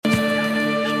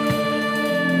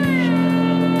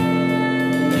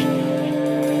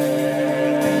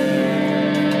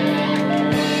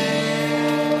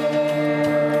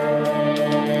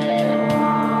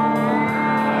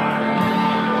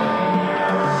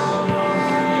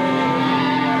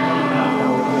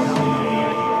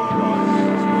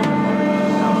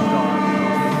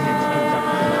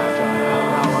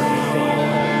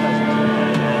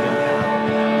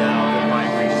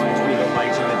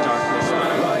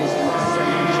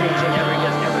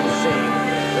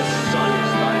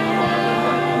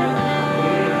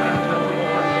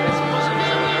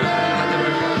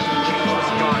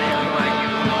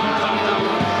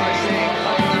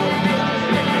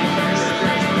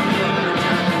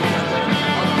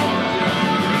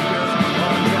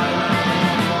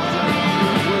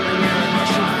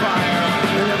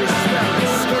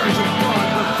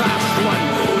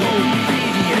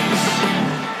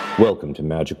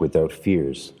Magic Without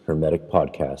Fears Hermetic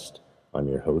Podcast. I'm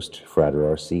your host, Frater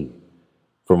RC.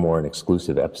 For more and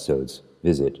exclusive episodes,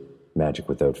 visit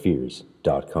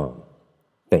magicwithoutfears.com.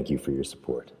 Thank you for your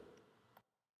support.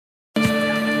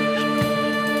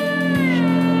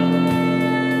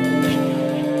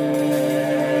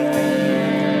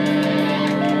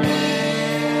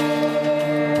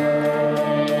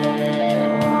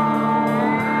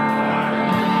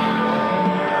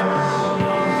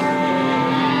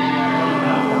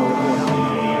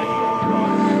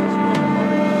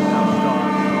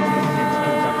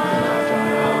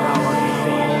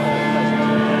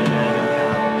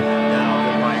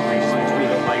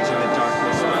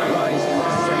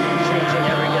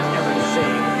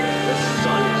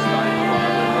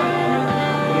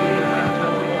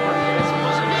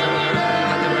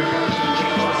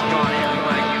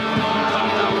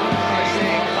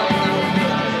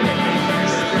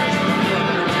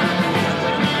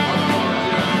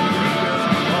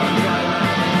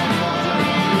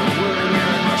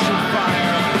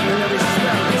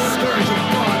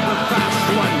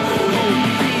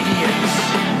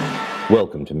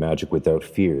 Welcome to Magic Without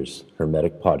Fears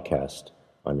Hermetic Podcast.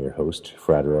 I'm your host,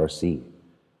 Frater RC.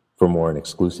 For more and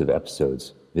exclusive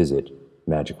episodes, visit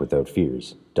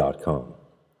magicwithoutfears.com.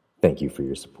 Thank you for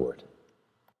your support.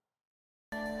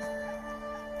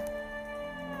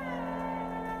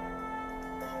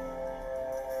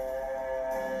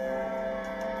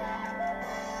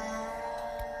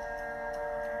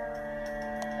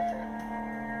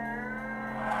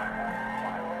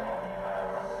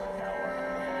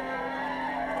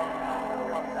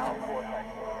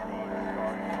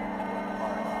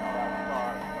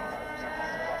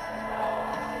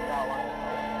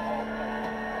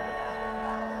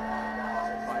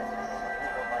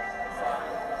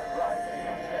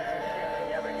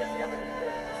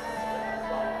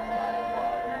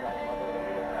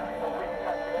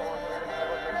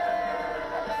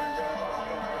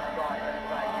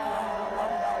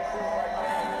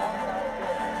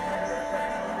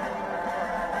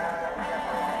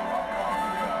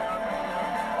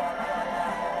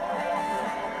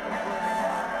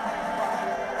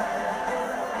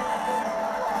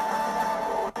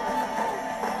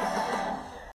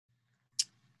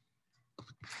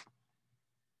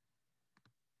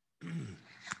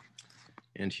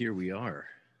 And here we are.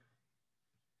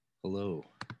 Hello.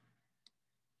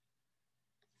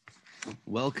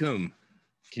 Welcome.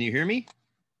 Can you hear me?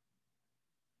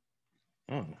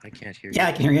 Oh, I can't hear you. Yeah,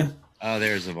 I can hear you. Oh,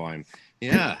 there's the volume.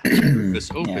 Yeah.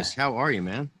 Opus. Yeah. How are you,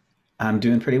 man? I'm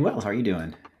doing pretty well. How are you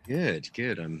doing? Good.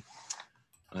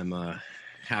 I'm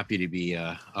happy to be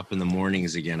up in the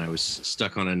mornings again. I was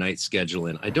stuck on a night schedule,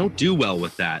 and I don't do well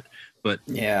with that. But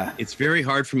yeah, it's very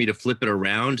hard for me to flip it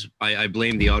around. I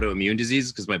blame the autoimmune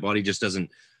disease because my body just doesn't,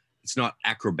 it's not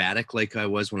acrobatic like I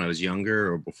was when I was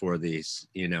younger or before these,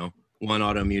 one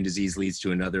autoimmune disease leads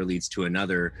to another.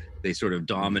 They sort of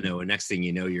domino. And next thing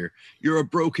you know, you're a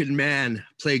broken man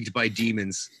plagued by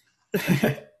demons.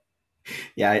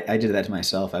 Yeah, I did that to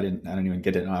myself. I don't even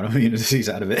get an autoimmune disease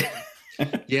out of it.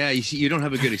 Yeah, you don't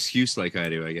have a good excuse like I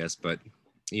do, I guess. But,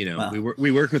 well, we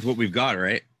work with what we've got,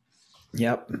 right?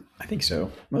 Yep, I think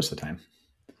so. Most of the time.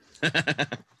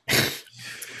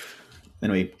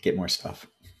 Then we get more stuff.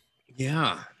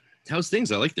 Yeah. How's things?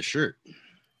 I like the shirt.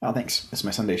 Oh, thanks. That's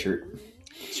my Sunday shirt.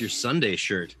 It's your Sunday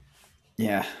shirt.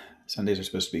 Yeah. Sundays are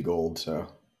supposed to be gold, so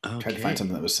I tried to find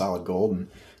something that was solid gold, and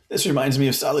this reminds me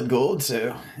of solid gold,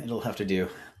 so it'll have to do.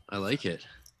 I like it.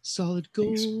 Solid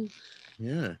gold. Thanks.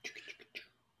 Yeah.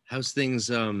 How's things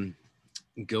going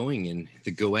in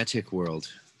the Goetic world?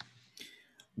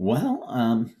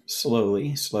 Well,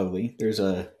 slowly. There's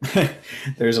a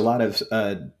there's a lot of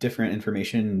different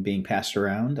information being passed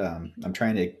around. I'm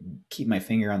trying to keep my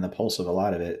finger on the pulse of a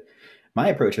lot of it. My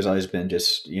approach has always been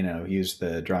just use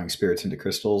the drawing spirits into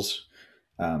crystals,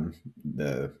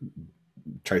 the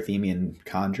Trithemian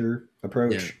conjure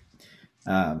approach.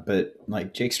 Yeah. But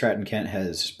like Jake Stratton Kent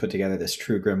has put together this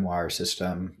true grimoire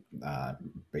system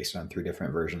based on 3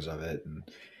 different versions of it, and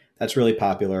that's really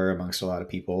popular amongst a lot of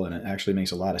people, and it actually makes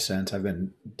a lot of sense. I've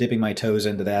been dipping my toes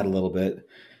into that a little bit.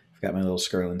 I've got my little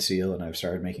Skirlin seal, and I've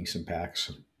started making some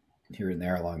packs here and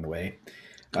there along the way.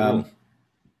 Cool.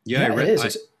 Yeah, I read.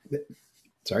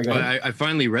 Sorry, go ahead. I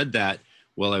finally read that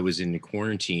while I was in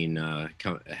quarantine,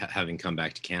 having come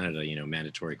back to Canada.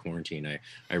 Mandatory quarantine.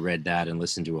 I read that and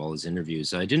listened to all his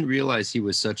interviews. I didn't realize he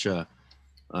was such a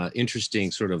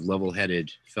interesting, sort of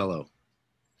level-headed fellow.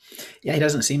 Yeah, he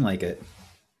doesn't seem like it.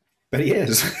 But he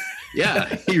is.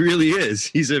 Yeah, he really is.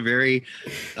 He's a very,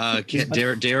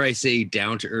 dare I say,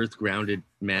 down-to-earth, grounded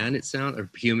man,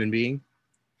 a human being.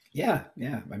 Yeah,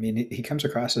 yeah. I mean, he comes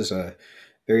across as a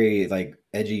very like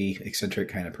edgy, eccentric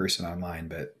kind of person online,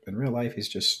 but in real life, he's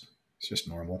just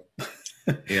normal,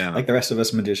 Yeah. like the rest of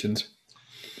us magicians.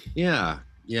 Yeah.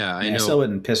 Yeah. I I mean, I still know.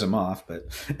 wouldn't piss him off, but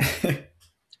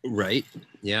Right.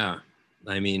 Yeah.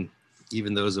 I mean,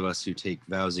 even those of us who take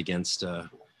vows against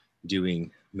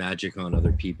doing magic on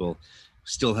other people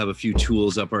still have a few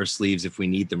tools up our sleeves if we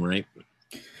need them, right?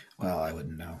 well, I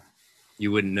wouldn't know.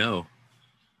 You wouldn't know.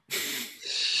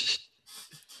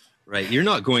 Right. You're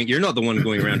not the one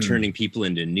going around turning people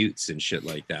into newts and shit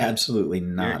like that. Absolutely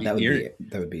not. You're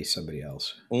That would be somebody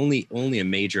else. only a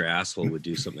major asshole would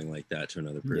do something like that to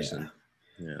another person.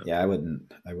 Yeah. Yeah, I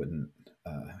wouldn't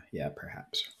yeah,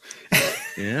 perhaps.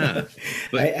 Yeah.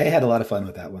 But I had a lot of fun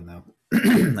with that one though.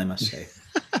 I must say.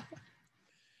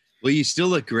 Well, you still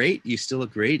look great. You still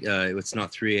look great. It's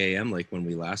not 3 a.m. like when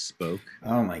we last spoke.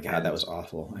 Oh my God, that was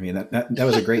awful. I mean, that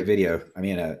was a great video. I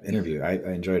mean, interview. I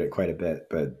enjoyed it quite a bit,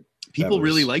 but people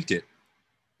really liked it.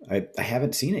 I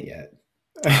haven't seen it yet.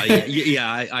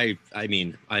 I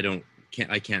mean,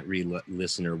 I can't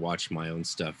re-listen or watch my own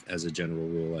stuff as a general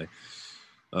rule.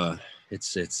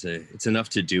 It's enough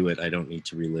to do it. I don't need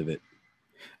to relive it.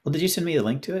 Well, did you send me a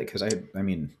link to it? Because I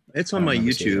mean, it's on my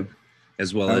YouTube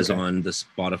as well as on the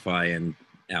Spotify and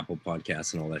Apple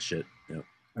Podcasts and all that shit. Yeah.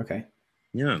 Okay.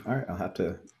 Yeah. All right. I'll have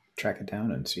to track it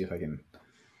down and see if I can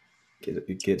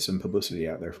get some publicity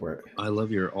out there for it. I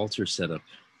love your altar setup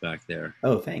back there.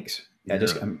 Oh, thanks. Yeah,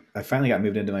 I finally got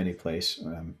moved into my new place,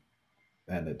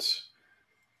 and it's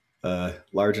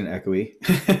large and echoey.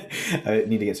 I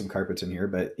need to get some carpets in here,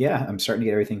 but yeah, I'm starting to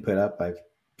get everything put up. I've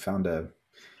found a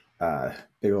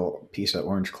big old piece of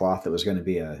orange cloth that was going to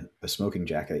be a smoking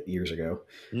jacket years ago,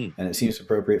 and it seems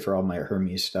appropriate for all my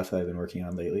Hermes stuff that I've been working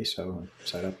on lately. So I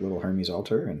set up a little Hermes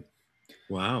altar, and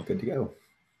wow, good to go.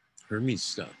 Hermes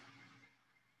stuff.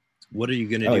 What are you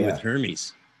going to do with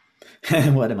Hermes?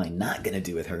 What am I not going to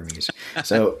do with Hermes?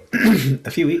 So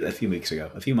a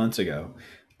few months ago,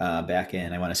 back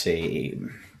in, I want to say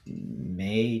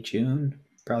May, June,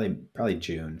 probably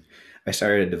June, I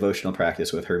started a devotional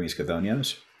practice with Hermes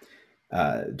Chthonios,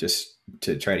 just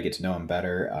to try to get to know him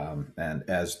better. And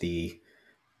as the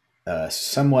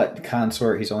somewhat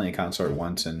consort, he's only a consort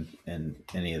once in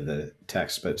any of the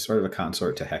texts, but sort of a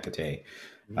consort to Hecate.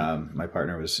 My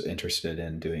partner was interested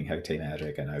in doing Hecate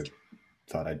magic, and I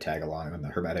thought I'd tag along on the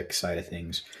Hermetic side of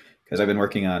things, because I've been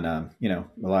working on, a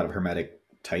lot of Hermetic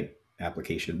type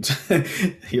applications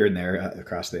here and there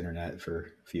across the internet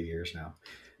for a few years now.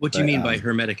 What do you mean by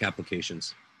Hermetic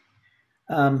applications?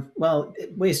 Well,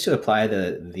 ways to apply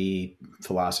the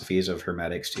philosophies of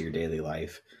Hermetics to your daily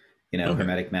life.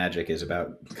 Hermetic magic is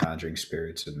about conjuring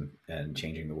spirits and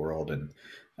changing the world. And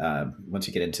once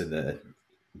you get into the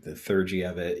theurgy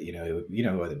of it,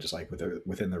 just like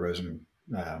within the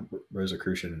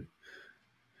Rosicrucian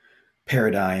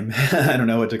paradigm, I don't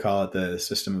know what to call it, the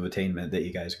system of attainment that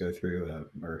you guys go through,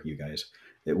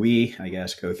 that we, I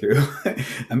guess, go through.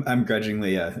 I'm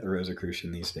grudgingly a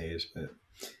Rosicrucian these days, but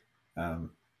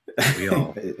we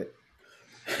all.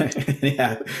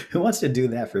 Yeah, who wants to do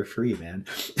that for free, man?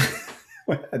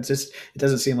 It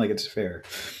doesn't seem like it's fair.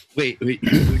 Wait,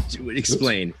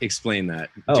 explain that.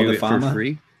 Oh, do it for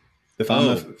free? The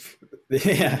Fama,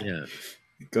 yeah.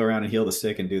 Go around and heal the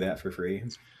sick and do that for free.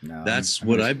 No, that's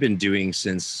what I've been doing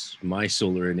since my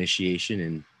solar initiation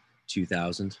in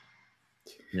 2000.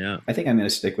 Yeah, I think I'm going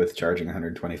to stick with charging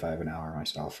 125 an hour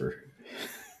myself. For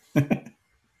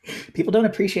people don't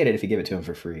appreciate it if you give it to them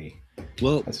for free.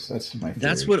 Well, that's my theory.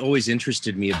 That's what always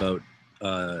interested me about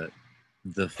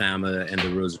the Fama and the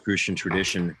Rosicrucian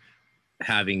tradition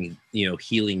having,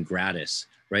 healing gratis,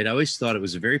 right? I always thought it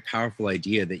was a very powerful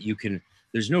idea that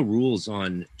there's no rules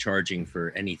on charging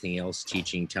for anything else,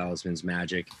 teaching talismans,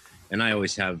 magic. And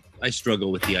I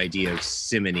struggle with the idea of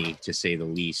simony, to say the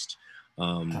least.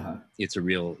 It's a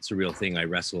real thing I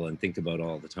wrestle and think about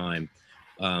all the time.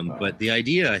 But the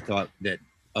idea, I thought, that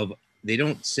they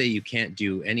don't say you can't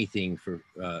do anything for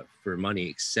money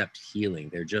except healing.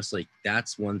 They're just like,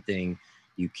 that's one thing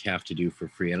you have to do for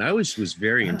free. And I was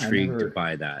very intrigued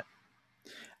by that.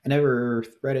 I never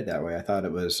read it that way. I thought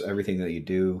it was everything that you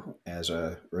do as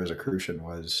a Rosicrucian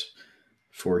was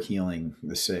for healing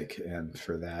the sick, and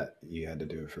for that you had to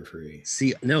do it for free.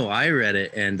 See, no, I read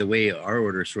it, and the way our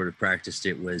order sort of practiced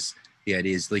it was, the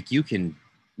idea is like you can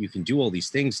do all these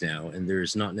things now, and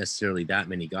there's not necessarily that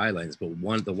many guidelines, but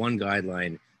the one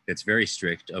guideline that's very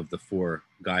strict of the 4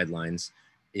 guidelines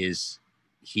is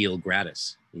heal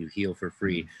gratis. You heal for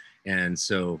free. And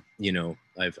so,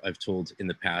 I've told in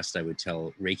the past, I would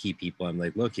tell Reiki people, I'm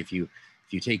like, look, if you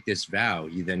take this vow,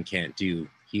 you then can't do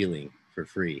healing for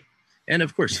free. And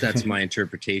of course, that's my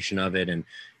interpretation of it. And,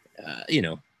 you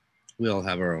know, we all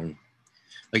have our own.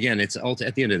 Again, it's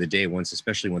at the end of the day,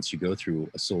 especially once you go through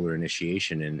a solar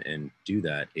initiation and do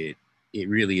that, it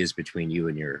really is between you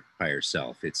and your higher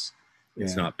self. It's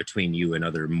not between you and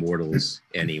other mortals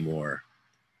anymore.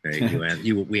 Right?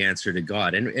 We answer to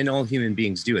God, and all human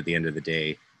beings do at the end of the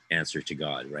day answer to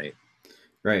God, right?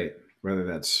 Right. Whether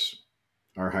that's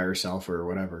our higher self or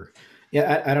whatever.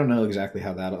 Yeah, I don't know exactly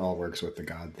how that all works with the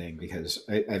God thing, because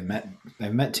I've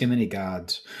met too many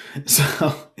gods,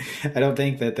 so I don't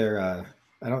think that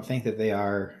I don't think that they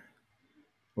are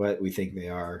what we think they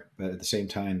are, but at the same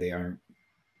time, they aren't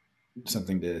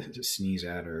something to sneeze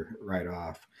at or write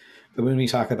off. But when we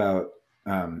talk about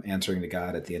answering to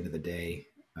God at the end of the day,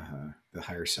 the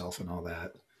higher self and all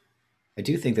that, I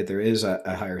do think that there is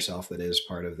a higher self that is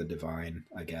part of the divine,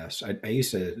 I guess. I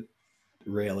used to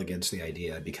rail against the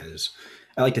idea because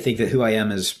I like to think that who I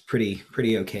am is pretty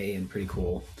okay and pretty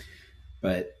cool,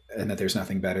 and that there's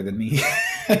nothing better than me.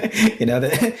 You know,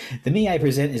 the me I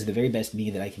present is the very best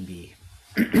me that I can be,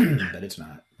 but it's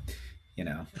not. You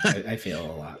know, I fail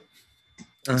a lot.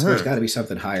 So there's got to be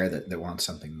something higher that wants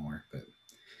something more, but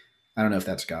I don't know if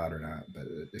that's God or not. But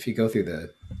if you go through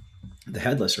the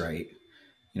headless rite,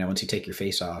 you know, once you take your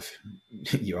face off,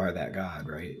 you are that God,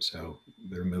 right? So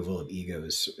the removal of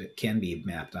egos, it can be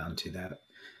mapped onto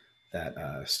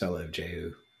that Stella of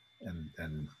Jehu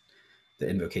and the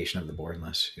invocation of the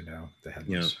bornless, you know, the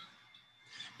headless.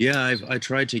 Yeah, I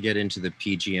tried to get into the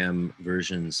PGM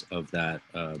versions of that,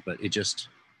 but it just,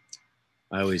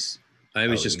 I always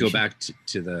just go back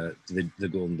to the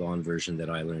Golden Dawn version that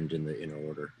I learned in the Inner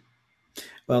Order.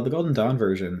 Well, the Golden Dawn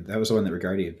version, that was the one that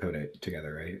Rigardi put it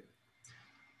together, right?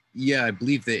 Yeah, I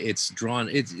believe that it's drawn.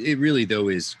 It really though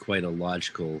is quite a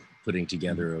logical putting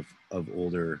together of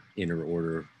older Inner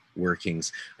Order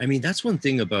workings. I mean, that's one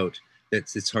thing about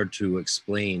it's hard to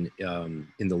explain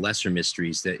in the lesser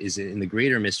mysteries. That is in the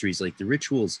greater mysteries, like the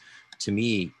rituals. To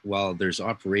me, while there's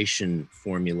operation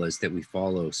formulas that we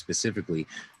follow specifically,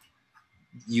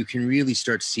 you can really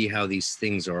start to see how these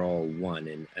things are all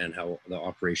one, and how the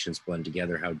operations blend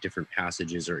together, how different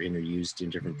passages are interused in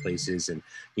different places. And,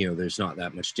 you know, there's not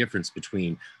that much difference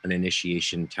between an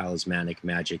initiation, talismanic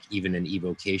magic, even an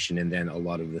evocation, and then a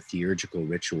lot of the theurgical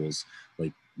rituals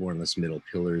like Bornless Middle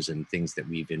Pillars and things that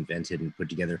we've invented and put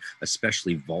together,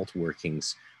 especially vault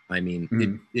workings. I mean,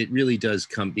 it really does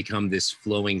become this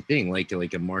flowing thing, like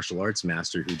a martial arts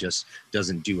master who just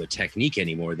doesn't do a technique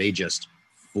anymore. They just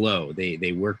flow.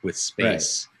 They work with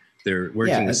space. Right. They're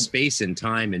working with space and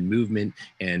time and movement,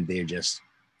 and they're just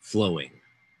flowing.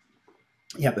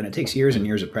 Yeah, but it takes years and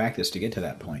years of practice to get to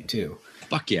that point too.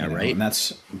 Fuck yeah, you know? Right? And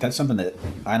that's something that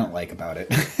I don't like about it.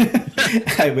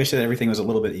 I wish that everything was a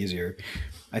little bit easier.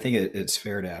 I think it's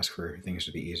fair to ask for things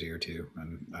to be easier too.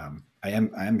 And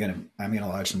I'm gonna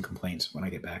lodge some complaints when I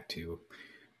get back to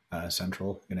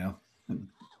Central. You know, and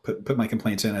put my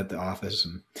complaints in at the office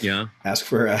and ask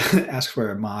for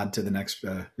a mod to the next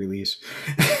release.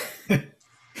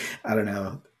 I don't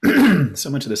know. So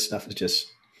much of this stuff is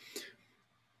just,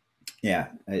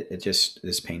 it just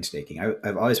is painstaking.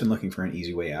 I've always been looking for an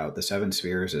easy way out. The Seven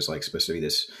Spheres is like supposed to be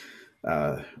this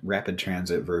rapid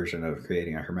transit version of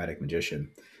creating a hermetic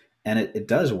magician, and it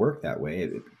does work that way.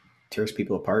 It tears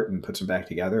people apart and puts them back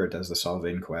together. It does the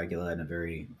solving coagula in a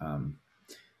very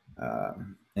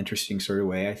interesting sort of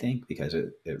way, I think, because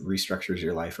it restructures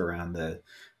your life around the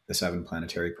seven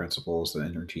planetary principles, the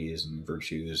energies and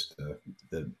virtues,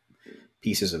 the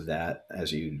pieces of that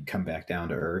as you come back down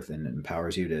to earth, and it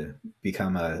empowers you to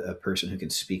become a person who can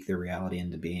speak their reality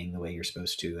into being the way you're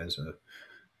supposed to, as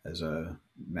a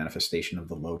manifestation of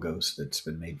the logos that's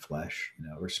been made flesh. You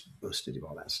know, we're supposed to do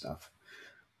all that stuff,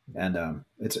 and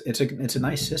it's a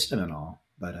nice system and all,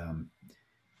 but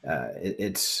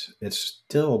it's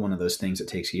still one of those things that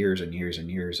takes years and years and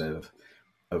years of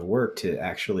work to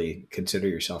actually consider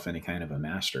yourself any kind of a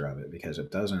master of it, because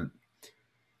it doesn't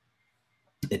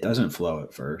flow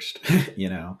at first, you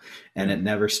know, and it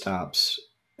never stops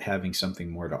having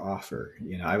something more to offer.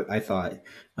 You know, I thought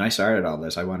when I started all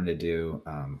this, I wanted to do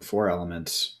 4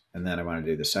 elements, and then I wanted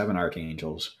to do the 7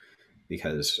 archangels,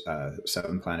 because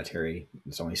 7 planetary,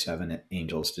 it's only 7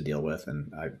 angels to deal with,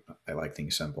 and I like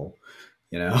things simple,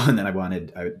 you know. And then I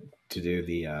wanted to do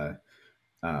the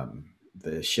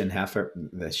Shem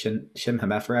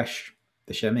HaMepharesh,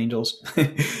 the Shem angels.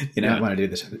 You know, I want to do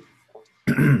this.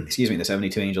 Excuse me, the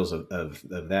 72 angels of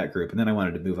that group, and then I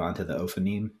wanted to move on to the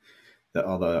Ophanim,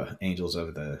 all the angels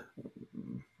of the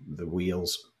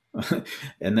wheels,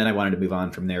 and then I wanted to move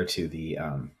on from there to the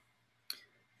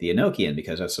Enochian,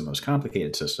 because that's the most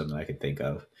complicated system that I could think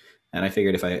of. And I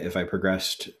figured if I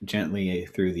progressed gently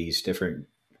through these different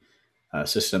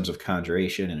systems of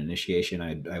conjuration and initiation,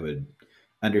 I would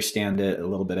understand it a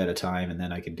little bit at a time, and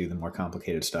then I could do the more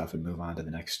complicated stuff and move on to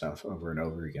the next stuff over and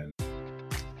over again.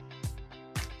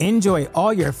 Enjoy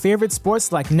all your favorite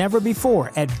sports like never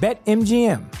before at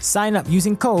BetMGM. Sign up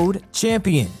using code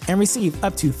CHAMPION and receive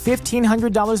up to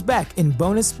 $1,500 back in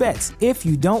bonus bets if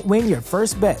you don't win your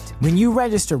first bet. When you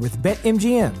register with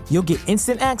BetMGM, you'll get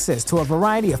instant access to a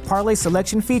variety of parlay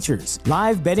selection features,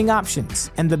 live betting options,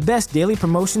 and the best daily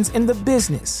promotions in the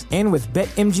business. And with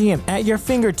BetMGM at your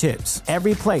fingertips,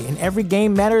 every play and every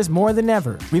game matters more than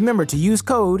ever. Remember to use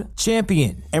code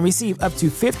CHAMPION and receive up to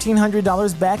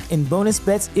 $1,500 back in bonus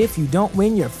bets if you don't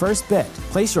win your first bet.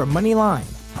 Place your money line,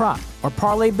 prop, or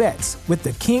parlay bets with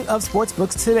the king of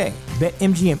sportsbooks today.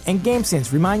 BetMGM and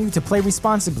GameSense remind you to play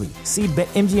responsibly. See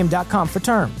BetMGM.com for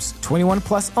terms. 21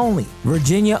 plus only.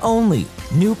 Virginia only.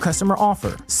 New customer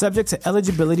offer. Subject to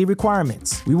eligibility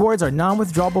requirements. Rewards are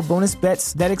non-withdrawable bonus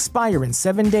bets that expire in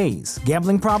 7 days.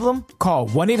 Gambling problem? Call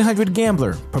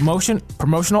 1-800-GAMBLER.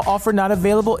 Promotional offer not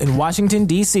available in Washington,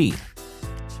 D.C.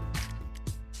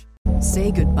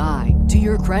 Say goodbye to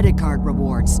your credit card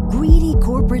rewards. Greedy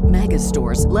corporate mega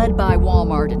stores, led by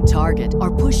Walmart and Target,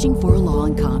 are pushing for a law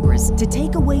in Congress to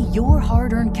take away your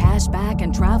hard-earned cash back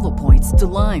and travel points to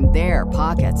line their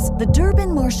pockets. The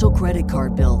Durbin-Marshall credit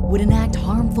card bill would enact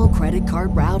harmful credit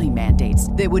card routing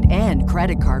mandates that would end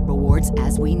credit card rewards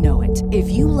as we know it. If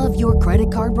you love your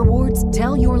credit card rewards,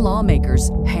 tell your lawmakers,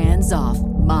 hands off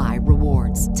my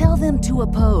rewards. Tell them to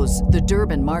oppose the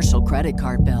Durbin-Marshall credit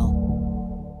card bill.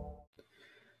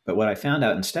 But what I found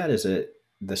out instead is that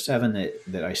the 7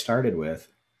 that I started with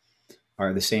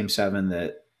are the same 7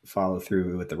 that follow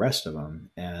through with the rest of them.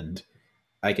 And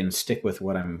I can stick with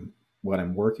what I'm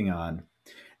working on.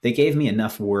 They gave me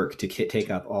enough work to take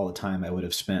up all the time I would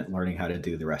have spent learning how to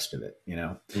do the rest of it, you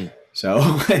know? So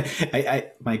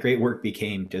my great work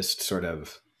became just sort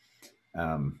of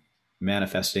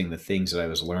manifesting the things that I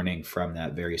was learning from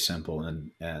that very simple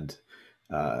and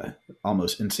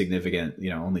almost insignificant,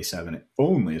 only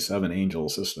a 7 angel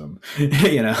system, and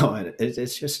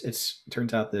it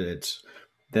turns out that it's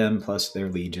them plus their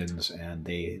legions, and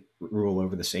they rule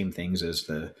over the same things as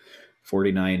the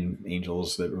 49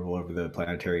 angels that rule over the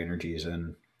planetary energies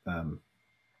and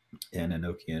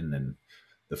Enochian, and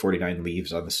the 49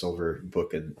 leaves on the silver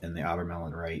book and the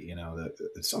Abermelin Rite.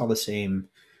 It's all the same.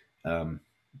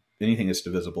 Anything that's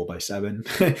divisible by 7,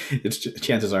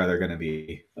 chances are they're going to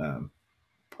be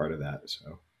part of that.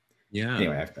 So yeah.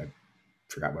 Anyway, I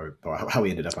forgot how we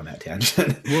ended up on that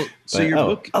tangent. Well, so your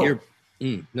book.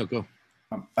 No, go.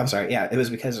 I'm sorry. Yeah, it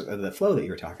was because of the flow that you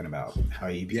were talking about, how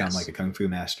you become Yes. like a kung fu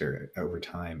master over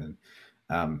time, and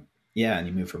and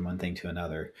you move from one thing to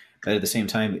another. But at the same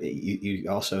time, you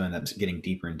also end up getting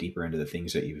deeper and deeper into the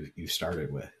things that you've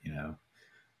started with,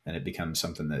 and it becomes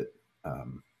something that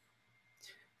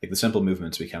like the simple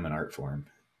movements become an art form.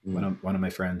 One of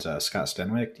my friends, Scott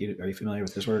Stenwick, are you familiar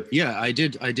with his work? Yeah, I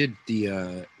did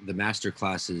the master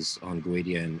classes on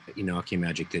Goetia and Enochian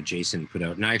magic that Jason put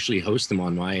out, and I actually host them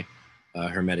on my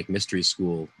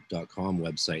hermeticmysteryschool.com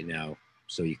website now,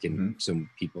 so you can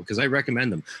some people, because I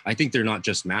recommend them. I think they're not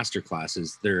just master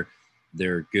classes; they're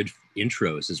good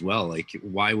intros as well. Like,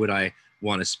 why would I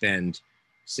want to spend,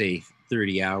 say,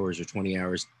 30 hours or 20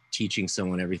 hours teaching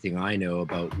someone everything I know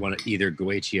about either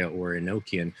Goetia or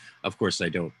Enochian? Of course, I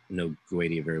don't know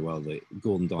Goetia very well. The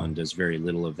Golden Dawn does very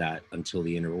little of that until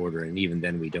the Inner Order, and even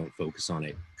then we don't focus on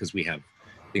it because we have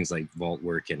things like vault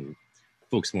work and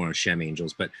focus more on Shem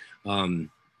angels. But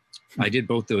I did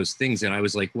both those things, and I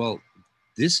was like, well,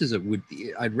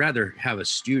 I'd rather have a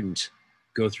student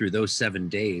go through those 7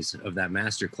 days of that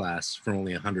master class for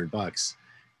only $100.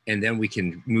 And then we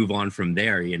can move on from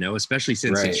there, especially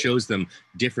since it shows them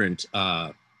different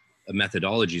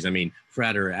methodologies. I mean,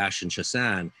 Frater Ashen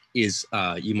Chassan is,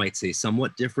 you might say,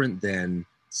 somewhat different than,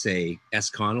 say, S.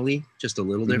 Connolly, just a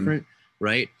little different,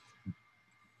 right?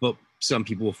 But some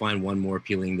people will find one more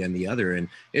appealing than the other. And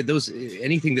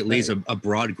anything that lays a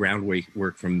broad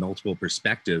groundwork from multiple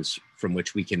perspectives from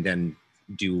which we can then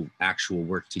do actual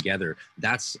work together,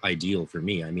 that's ideal for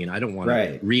me. I mean, I don't want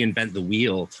to reinvent the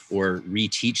wheel or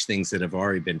reteach things that have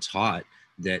already been taught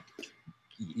that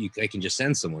I can just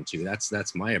send someone to.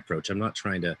 That's my approach. I'm not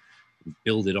trying to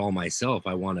build it all myself.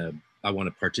 I want to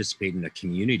participate in a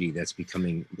community that's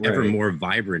becoming ever more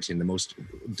vibrant in the most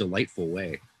delightful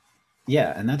way.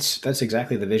 Yeah, and that's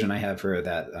exactly the vision I have for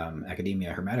that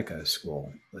Academia Hermetica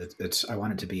school. I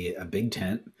want it to be a big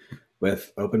tent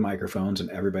with open microphones, and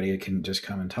everybody can just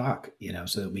come and talk,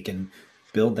 so that we can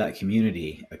build that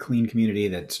community, a clean community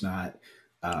that's not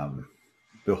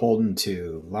beholden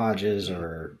to lodges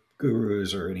or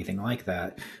gurus or anything like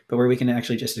that, but where we can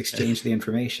actually just exchange the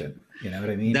information. You know what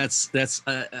I mean?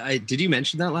 Did you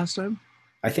mention that last time?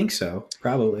 I think so,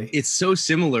 probably. It's so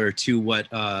similar to what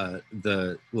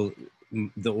the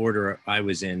order I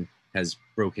was in has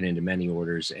broken into many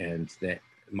orders, and that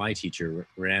my teacher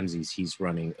Ramses, he's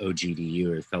running OGDU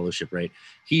or fellowship, right?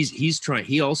 He's trying.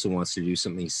 He also wants to do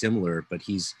something similar, but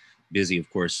he's busy, of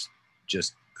course,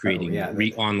 just creating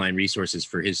online resources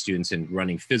for his students and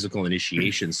running physical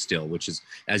initiations still, which is,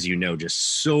 as you know,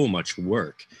 just so much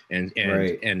work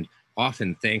and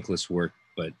often thankless work,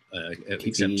 but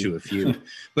except to a few.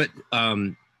 But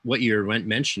what you're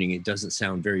mentioning, it doesn't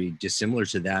sound very dissimilar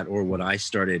to that, or what I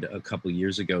started a couple of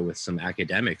years ago with some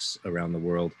academics around the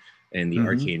world and the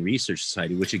Arcane Research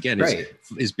Society, which again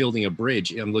is building a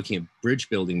bridge. I'm looking at bridge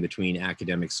building between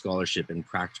academic scholarship and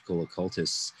practical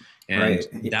occultists. And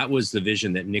that was the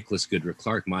vision that Nicholas Goodrick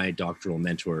Clark, my doctoral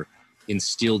mentor,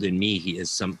 instilled in me. He is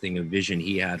something, a vision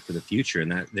he had for the future. And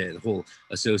that the whole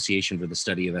Association for the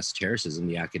Study of Esotericism,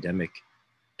 the academic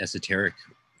esoteric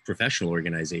professional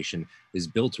organization, is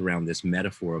built around this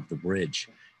metaphor of the bridge.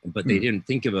 But they didn't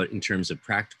think about it in terms of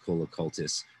practical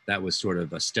occultists. That was sort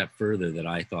of a step further that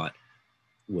I thought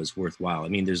was worthwhile. I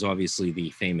mean, there's obviously the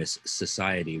famous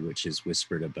society, which is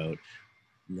whispered about,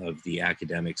 of the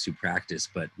academics who practice,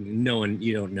 but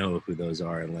you don't know who those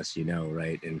are unless you know,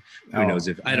 right? And who knows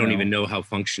if I don't even know how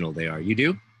functional they are. You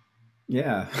do?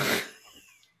 Yeah.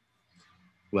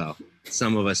 Well,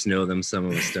 some of us know them, some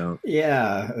of us don't.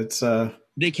 Yeah, it's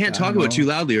they can't talk about it too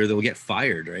loudly or they'll get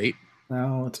fired, right?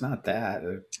 No, it's not that.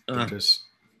 They're just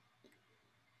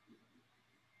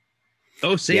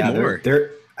say more.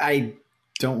 I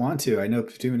don't want to. I know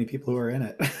too many people who are in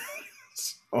it.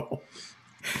 So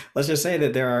let's just say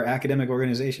that there are academic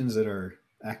organizations that are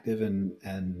active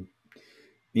and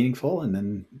meaningful, and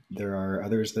then there are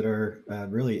others that are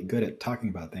really good at talking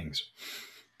about things.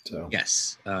 So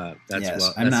that's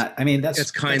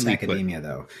kindly academia put.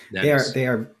 Though they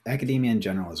are academia in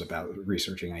general is about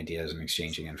researching ideas and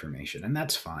exchanging information, and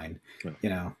that's fine. Right. You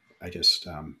know, I just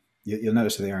you'll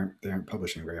notice that they aren't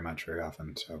publishing very much very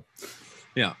often. So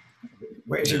yeah.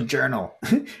 Where's your journal?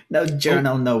 No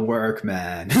journal, no work,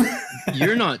 man.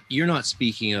 You're not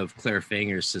speaking of Claire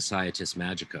Fanger's Societas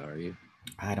Magica, are you?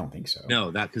 I don't think so.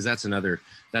 No, because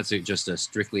that's just a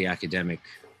strictly academic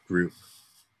group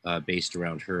based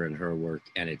around her and her work,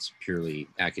 and it's purely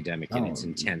academic in its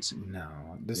intent. No,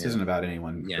 this isn't about any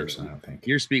one person. I don't think.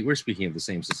 We're speaking of the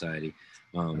same society.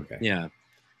 Okay. Yeah.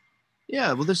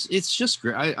 Yeah, well, it's just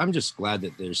great. I'm just glad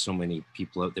that there's so many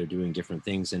people out there doing different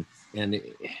things, and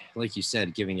like you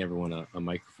said, giving everyone a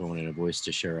microphone and a voice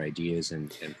to share ideas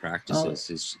and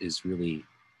practices is really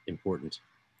important.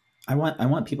 I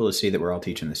want people to see that we're all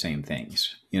teaching the same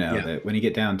things. You know, that when you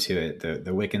get down to it,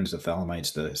 the Wiccans, the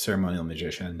Thelemites, the ceremonial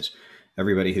magicians,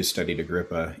 everybody who's studied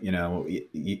Agrippa, you know,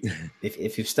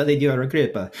 if you've studied your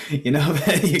Agrippa, you know,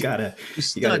 you gotta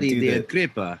study the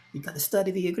Agrippa. You gotta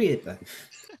study the Agrippa.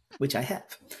 Which I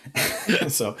have.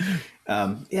 So,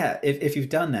 if you've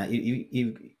done that,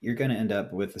 you're going to end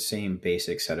up with the same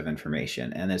basic set of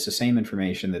information. And it's the same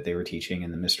information that they were teaching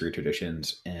in the mystery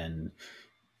traditions in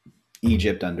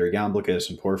Egypt under Iamblichus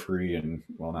and Porphyry, and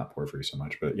well, not Porphyry so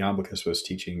much, but Iamblichus was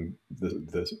teaching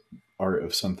the art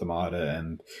of Santhomata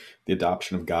and the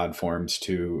adoption of God forms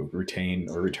to retain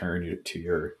or return to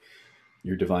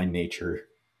your divine nature.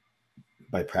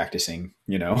 By practicing,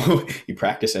 you know, you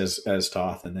practice as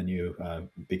Thoth, and then you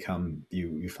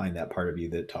you find that part of you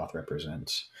that Thoth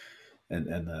represents, and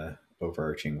the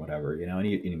overarching whatever, you know,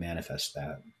 and you manifest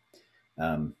that.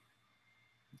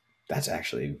 That's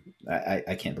actually,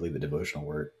 I can't believe the devotional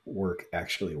work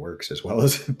actually works as well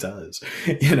as it does.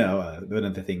 You know, one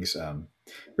of the things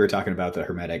we were talking about, the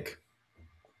Hermetic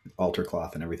altar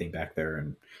cloth and everything back there,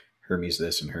 and Hermes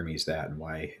this and Hermes that, and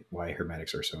why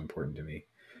Hermetics are so important to me.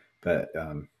 But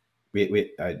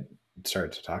I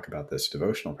started to talk about this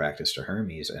devotional practice to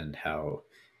Hermes and how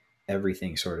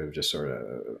everything sort of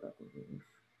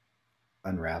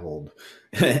unraveled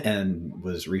and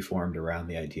was reformed around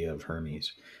the idea of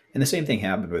Hermes. And the same thing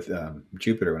happened with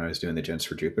Jupiter when I was doing the Gens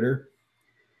for Jupiter.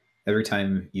 Every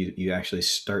time you actually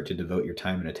start to devote your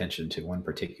time and attention to one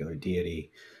particular deity,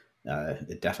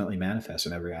 it definitely manifests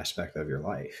in every aspect of your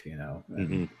life, you know.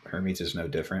 Hermes is no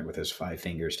different with his 5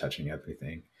 fingers touching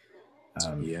everything.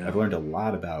 I've learned a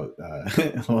lot about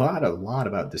a lot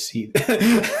about deceit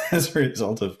as a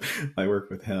result of my work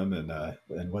with him, and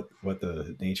what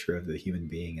the nature of the human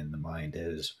being and the mind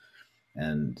is,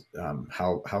 and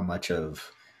how much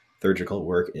of liturgical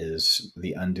work is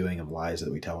the undoing of lies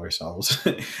that we tell ourselves,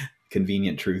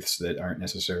 convenient truths that aren't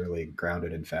necessarily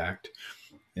grounded in fact.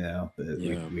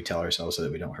 We tell ourselves so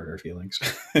that we don't hurt our feelings.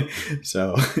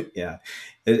 So yeah,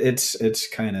 it's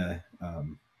kind of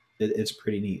it's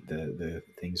pretty neat, the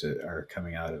things that are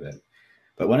coming out of it.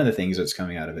 But one of the things that's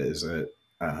coming out of it is that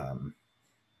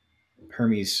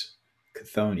Hermes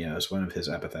Chthonios, one of his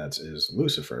epithets is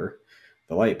Lucifer,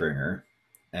 the Lightbringer,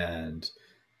 and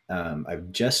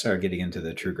I've just started getting into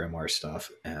the True Grimoire stuff,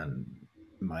 and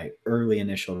my early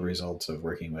initial results of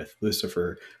working with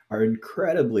Lucifer are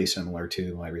incredibly similar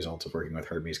to my results of working with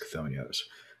Hermes Chthonios.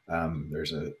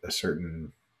 There's a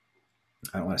certain,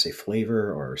 I don't want to say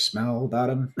flavor or smell about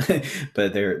them,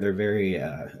 but they're very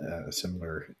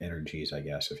similar energies, I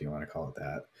guess, if you want to call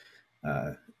it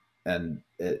that. And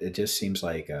it just seems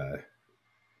like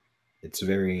it's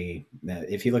very,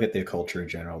 if you look at the culture in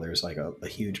general, there's like a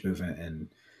huge movement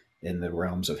in the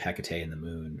realms of Hecate and the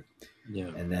moon. Yeah.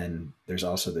 And then there's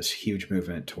also this huge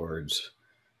movement towards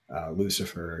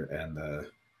Lucifer and the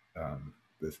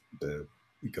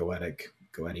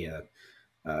Goetia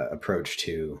approach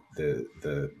to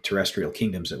the terrestrial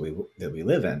kingdoms that we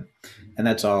live in. And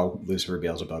that's all Lucifer,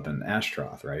 Beelzebub, and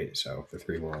Ashtaroth, right? So the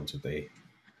three worlds that they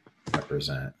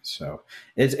represent. So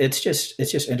it's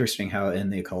just interesting how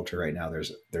in the culture right now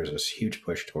there's this huge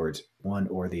push towards one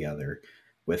or the other,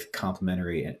 with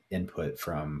complementary input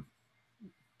from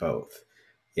both.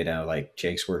 Like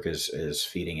Jake's work is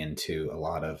feeding into a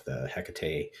lot of the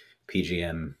Hecate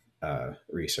PGM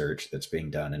research that's being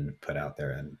done and put out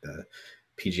there, and the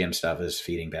PGM stuff is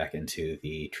feeding back into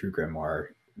the True Grimoire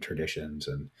traditions,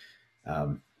 and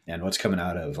what's coming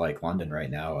out of like London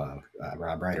right now.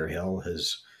 Rob Ryder Hill,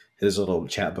 his little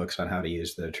chat books on how to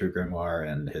use the True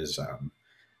Grimoire, and his I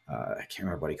can't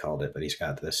remember what he called it, but he's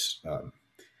got this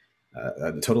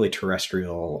a totally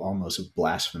terrestrial, almost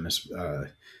blasphemous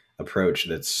approach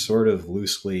that's sort of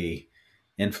loosely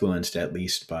influenced, at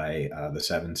least by the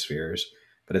seven spheres.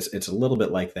 But it's a little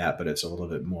bit like that, but it's a little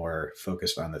bit more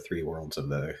focused on the three worlds of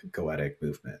the Goetic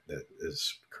movement that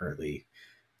is currently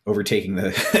overtaking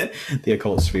the the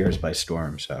occult spheres by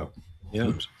storm. So yeah.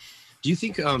 Oops. Do you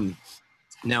think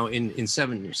now in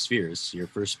Seven Spheres, your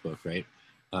first book, right?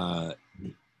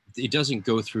 It doesn't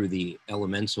go through the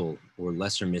elemental or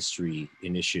lesser mystery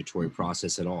initiatory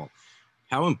process at all.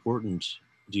 How important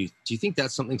do you think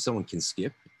that's something someone can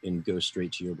skip and go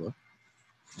straight to your book?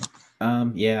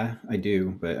 Yeah, I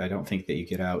do, but I don't think that you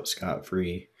get out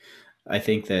scot-free. I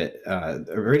think that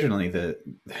originally the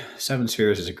Seven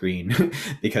Spheres is a green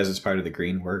because it's part of the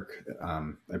green work.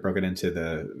 I broke it into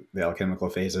the alchemical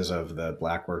phases of the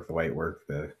black work, the white work,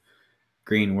 the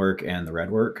green work, and the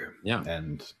red work. Yeah.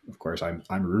 And of course I'm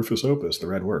Rufus Opus, the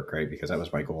red work, right? Because that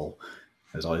was my goal.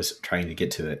 I was always trying to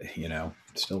get to it,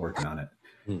 still working on it.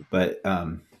 But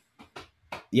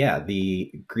yeah,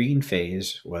 the green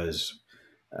phase was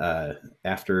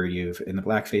after in the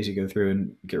black phase, you go through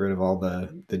and get rid of all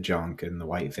the junk, and the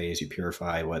white phase, you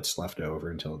purify what's left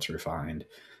over until it's refined.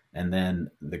 And then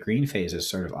the green phase is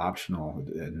sort of optional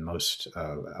in most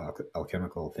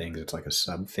alchemical things. It's like a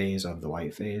sub phase of the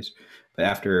white phase. But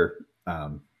after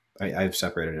I've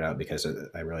separated it out because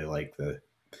I really like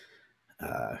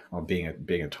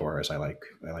being a Taurus, I like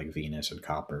Venus and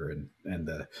copper and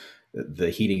the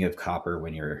heating of copper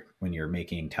when you're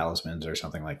making talismans or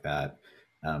something like that.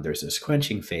 There's this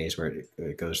quenching phase where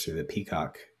it goes through the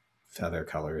peacock feather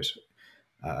colors.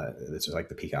 It's like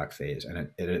the peacock phase, and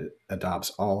it adopts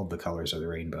all of the colors of the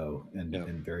rainbow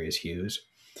in various hues.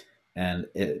 And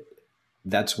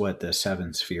that's what the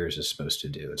Seven Spheres is supposed to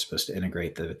do. It's supposed to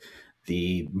integrate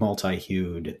the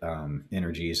multi-hued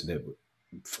energies that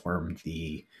form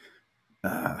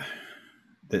that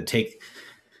take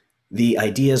the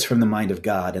ideas from the mind of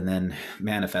God and then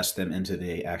manifest them into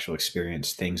the actual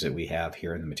experience, things that we have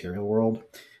here in the material world.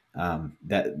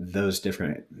 That those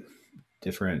different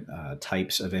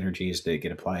types of energies that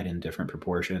get applied in different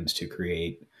proportions to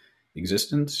create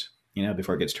existence,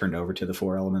 before it gets turned over to the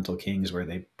four elemental kings, where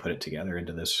they put it together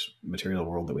into this material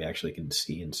world that we actually can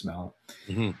see and smell.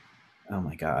 Mm-hmm. Oh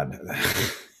my God.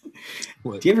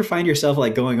 Do you ever find yourself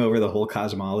like going over the whole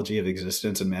cosmology of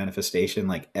existence and manifestation,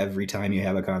 like every time you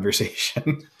have a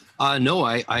conversation? No,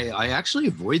 I actually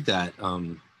avoid that.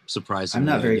 Surprisingly, I'm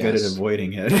not very good at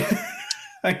avoiding it.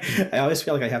 I always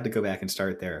feel like I have to go back and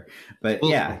start there, but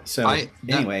well, yeah. So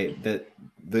anyway,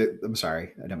 I'm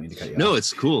sorry, I don't mean to cut you off. No,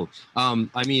 it's cool.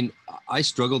 I mean, I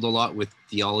struggled a lot with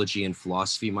theology and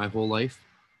philosophy my whole life.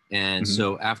 And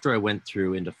so after I went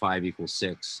through into 5 =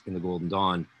 6 in the Golden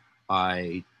Dawn,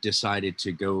 I decided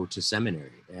to go to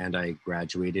seminary, and I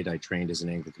graduated. I trained as an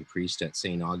Anglican priest at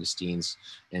St. Augustine's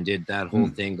and did that whole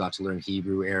thing, got to learn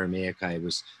Hebrew, Aramaic. I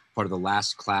was part of the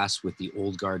last class with the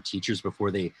old guard teachers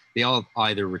before they all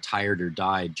either retired or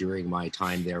died during my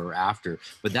time there or after.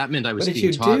 But that meant I was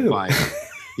being taught by...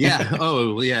 Yeah.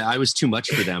 Oh, yeah. I was too much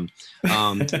for them.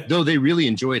 Though they really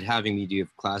enjoyed having me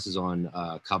give classes on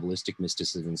Kabbalistic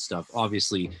mysticism and stuff,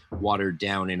 obviously watered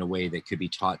down in a way that could be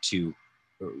taught to,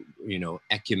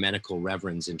 ecumenical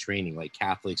reverends in training, like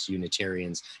Catholics,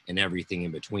 Unitarians, and everything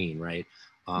in between, right?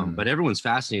 But everyone's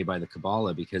fascinated by the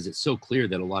Kabbalah because it's so clear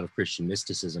that a lot of Christian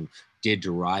mysticism did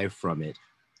derive from it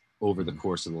over the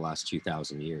course of the last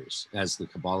 2,000 years. As the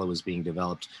Kabbalah was being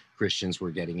developed, Christians were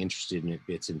getting interested in it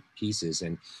bits and pieces,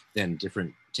 and then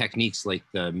different techniques like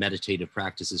the meditative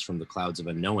practices from the clouds of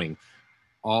unknowing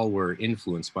all were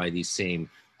influenced by these same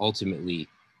ultimately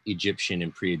Egyptian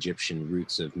and pre-Egyptian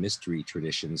roots of mystery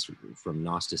traditions from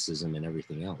Gnosticism and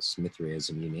everything else,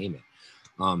 Mithraism, you name it.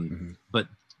 But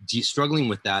struggling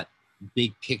with that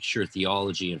big picture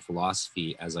theology and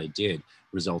philosophy as I did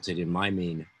resulted in my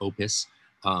main opus,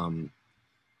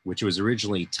 which was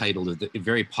originally titled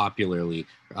very popularly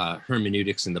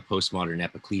Hermeneutics in the Postmodern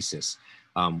Epiclesis,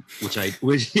 which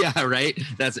was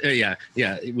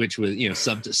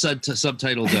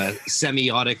subtitled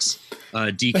Semiotics,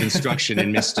 Deconstruction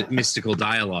and Mystical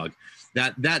Dialogue.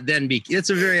 It's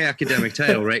a very academic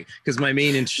title, right? Because my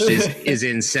main interest is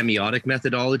in semiotic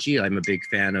methodology. I'm a big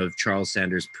fan of Charles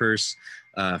Sanders Peirce,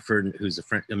 who's a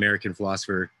American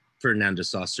philosopher, Ferdinand de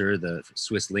Saussure, the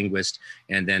Swiss linguist,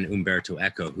 and then Umberto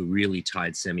Eco, who really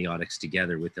tied semiotics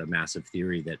together with a massive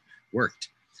theory that worked.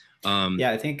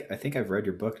 I think I've read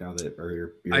your book now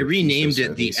I renamed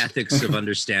it The Ethics of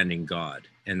Understanding God,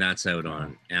 and that's out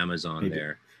on Amazon.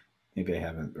 Maybe I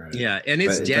haven't read it. Yeah, and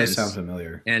it's dense. It does sound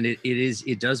familiar. And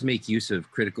it does make use of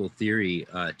critical theory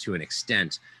to an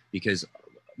extent, because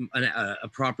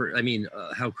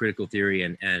how critical theory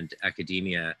and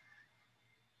academia,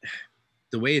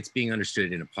 the way it's being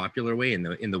understood in a popular way, in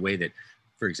the way that,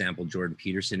 for example, Jordan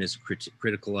Peterson is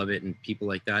critical of it and people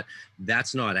like that,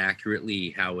 that's not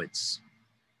accurately how it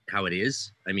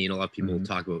is. I mean, a lot of people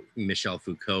talk about Michel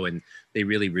Foucault and they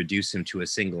really reduce him to a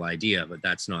single idea, but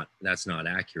that's not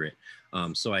accurate.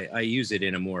 So I use it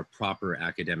in a more proper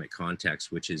academic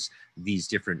context, which is these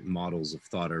different models of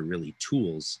thought are really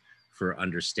tools for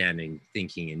understanding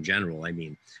thinking in general. I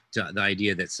mean, the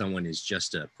idea that someone is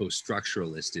just a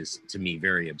post-structuralist is, to me,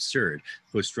 very absurd.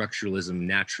 Post-structuralism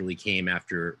naturally came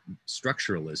after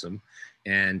structuralism.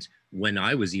 And when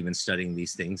I was even studying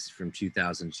these things from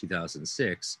 2000 to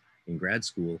 2006 in grad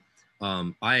school,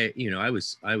 I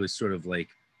was sort of like,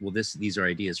 well, these are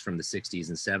ideas from the 60s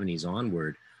and 70s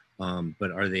onward.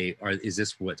 But is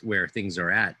this where things are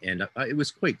at? And it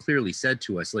was quite clearly said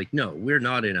to us, like, no, we're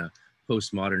not in a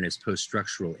postmodernist,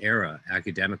 post-structural era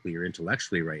academically or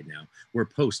intellectually right now. We're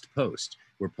post.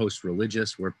 We're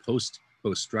post-religious. We're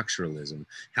post-structuralism.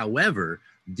 However,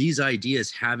 these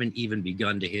ideas haven't even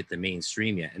begun to hit the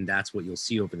mainstream yet, and that's what you'll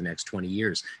see over the next 20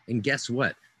 years. And guess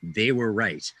what? They were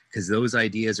right, because those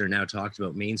ideas are now talked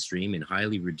about mainstream in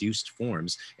highly reduced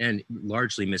forms and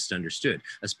largely misunderstood,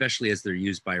 especially as they're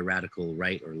used by radical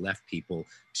right or left people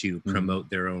to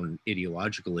promote their own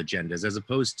ideological agendas, as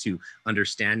opposed to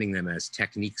understanding them as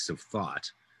techniques of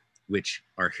thought, which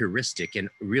are heuristic and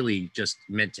really just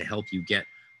meant to help you get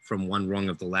from one rung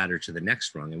of the ladder to the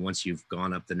next rung. And once you've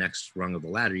gone up the next rung of the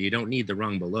ladder, you don't need the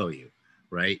rung below you.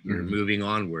 Right? You're moving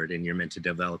onward and you're meant to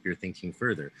develop your thinking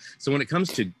further. So when it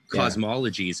comes to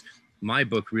cosmologies, my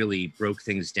book really broke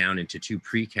things down into two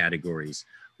pre-categories,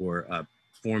 or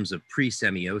forms of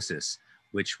pre-semiosis,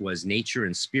 which was nature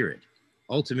and spirit.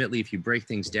 Ultimately, if you break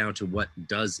things down to what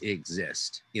does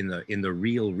exist in the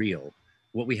real,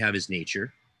 what we have is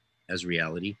nature as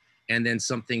reality, and then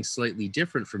something slightly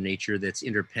different from nature that's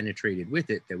interpenetrated with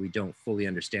it that we don't fully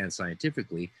understand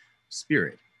scientifically,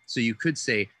 spirit. So you could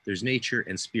say there's nature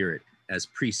and spirit as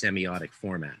pre-semiotic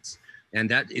formats. And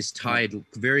that is tied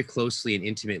very closely and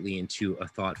intimately into a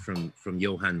thought from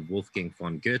Johann Wolfgang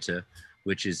von Goethe,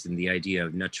 which is in the idea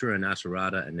of natura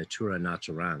naturata and natura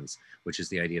naturans, which is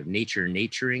the idea of nature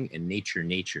naturing and nature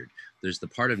natured. There's the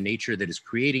part of nature that is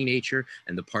creating nature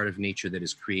and the part of nature that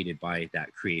is created by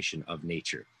that creation of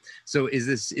nature. So is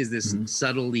this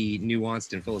subtly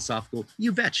nuanced and philosophical?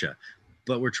 You betcha.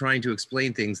 But we're trying to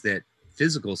explain things that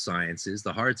physical sciences,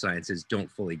 the hard sciences, don't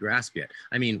fully grasp yet.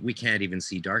 I mean, we can't even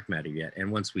see dark matter yet.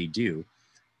 And once we do,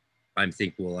 I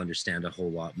think we'll understand a whole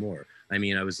lot more. I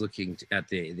mean, I was looking at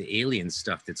the alien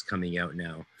stuff that's coming out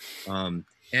now.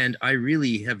 And I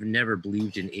really have never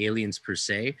believed in aliens per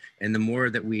se. And the more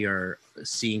that we are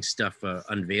seeing stuff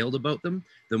unveiled about them,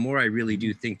 the more I really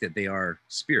do think that they are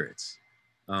spirits.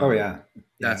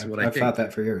 That's what I've think. thought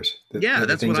that for years.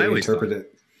 That's what I always interpreted.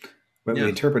 But we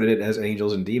interpreted it as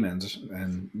angels and demons,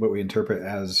 and what we interpret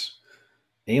as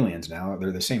aliens now,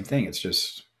 they're the same thing. It's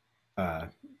just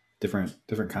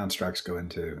different constructs go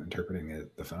into interpreting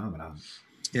the phenomenon.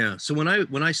 Yeah. So when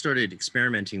I started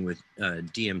experimenting with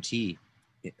DMT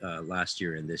last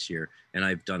year and this year, and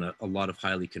I've done a lot of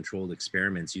highly controlled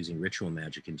experiments using ritual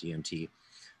magic and DMT.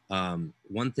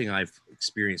 One thing I've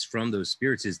experienced from those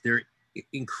spirits is their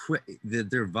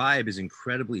vibe is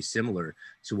incredibly similar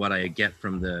to what I've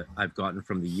gotten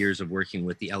from the years of working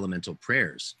with the elemental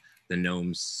prayers, the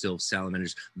gnomes, sylphs,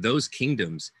 salamanders, those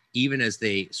kingdoms, even as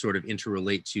they sort of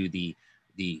interrelate to the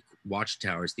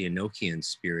watchtowers, the Enochian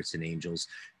spirits and angels.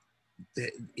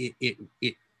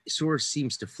 It sort of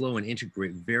seems to flow and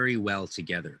integrate very well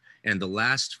together. And the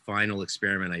last final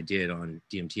experiment I did on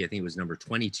DMT, I think it was number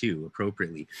 22,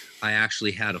 appropriately, I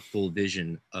actually had a full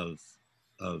vision of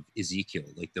Ezekiel,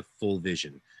 like the full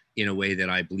vision, in a way that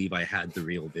I believe I had the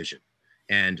real vision.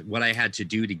 And what I had to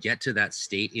do to get to that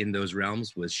state in those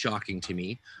realms was shocking to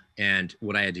me. And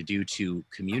what I had to do to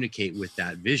communicate with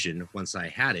that vision once I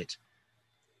had it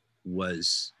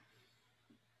was,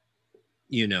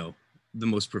 the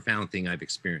most profound thing I've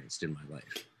experienced in my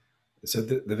life. So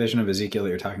the vision of Ezekiel that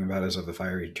you're talking about is of the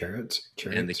fiery chariots?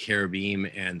 And the cherubim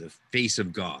and the face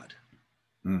of God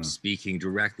speaking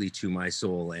directly to my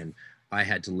soul. And I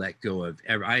had to let go of,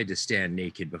 I had to stand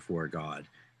naked before God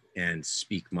and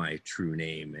speak my true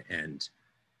name and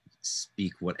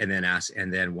speak and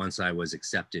then once I was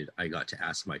accepted, I got to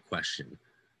ask my question,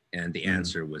 and the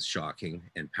answer was shocking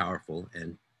and powerful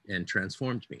and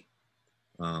transformed me.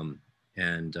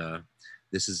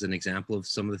 This is an example of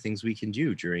some of the things we can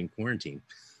do during quarantine.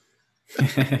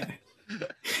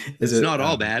 It's not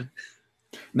all bad.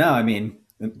 No, I mean,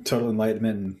 total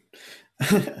enlightenment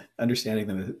and understanding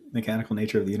the mechanical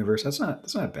nature of the universe, that's not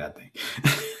a bad thing.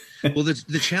 Well,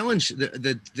 the challenge,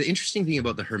 the interesting thing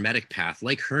about the Hermetic path,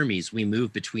 like Hermes, we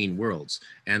move between worlds.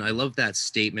 And I love that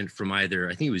statement from I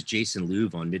think it was Jason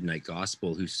Louv on Midnight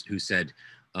Gospel, who said,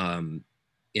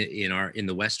 in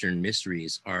the Western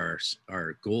mysteries,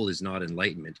 our goal is not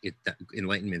enlightenment.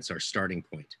 Enlightenment's our starting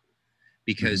point,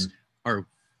 because our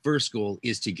first goal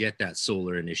is to get that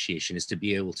solar initiation, is to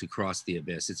be able to cross the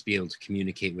abyss. It's be able to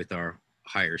communicate with our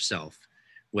higher self.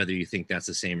 Whether you think that's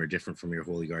the same or different from your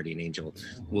holy guardian angel,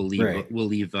 we'll leave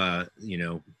Aaron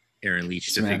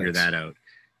Leach to figure that out.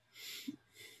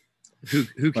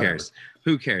 Who cares?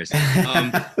 Who cares? Who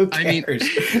cares? I mean,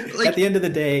 at the end of the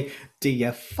day, do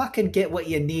you fucking get what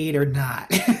you need or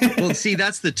not? Well, see,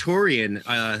 that's the Taurian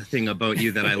thing about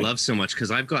you that I love so much, because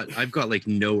I've got like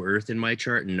no earth in my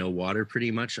chart and no water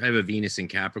pretty much. I have a Venus in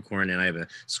Capricorn and I have a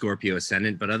Scorpio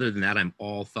ascendant, but other than that, I'm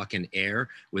all fucking air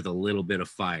with a little bit of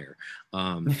fire,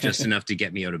 just enough to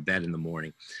get me out of bed in the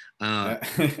morning.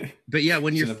 But yeah,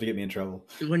 when you're enough to get me in trouble,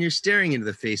 when you're staring into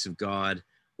the face of God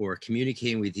or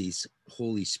communicating with these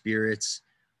holy spirits,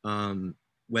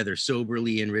 whether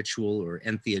soberly in ritual or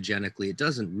entheogenically, it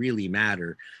doesn't really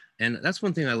matter. And that's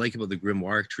one thing I like about the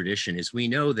grimoire tradition, is we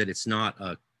know that it's not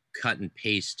a cut and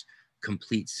paste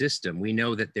complete system. We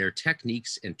know that there are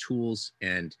techniques and tools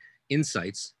and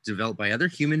insights developed by other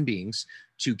human beings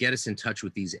to get us in touch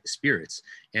with these spirits.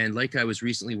 And like I was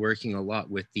recently working a lot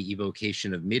with the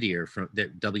evocation of Midir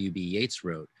that W.B. Yeats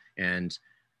wrote, and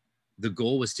the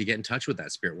goal was to get in touch with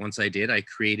that spirit. Once I did, I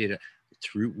created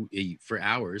for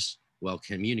hours while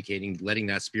communicating, letting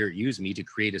that spirit use me to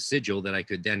create a sigil that I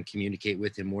could then communicate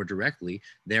with him more directly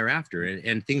thereafter.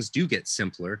 And things do get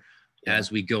simpler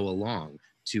as we go along.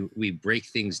 We break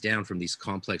things down from these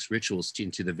complex rituals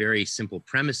into the very simple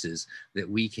premises that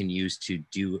we can use to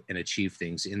do and achieve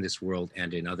things in this world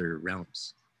and in other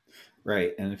realms.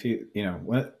 Right. And if you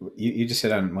just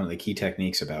hit on one of the key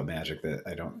techniques about magic that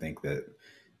I don't think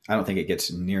it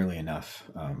gets nearly enough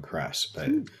press, but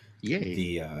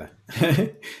the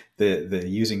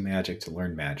using magic to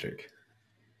learn magic.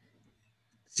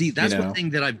 See, that's one thing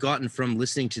that I've gotten from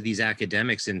listening to these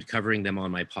academics and covering them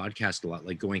on my podcast a lot,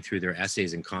 like going through their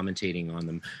essays and commentating on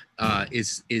them,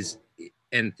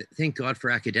 and thank God for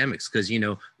academics, because,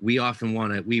 we often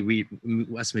want to,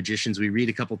 us magicians, we read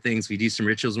a couple things, we do some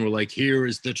rituals, and we're like, here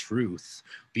is the truth.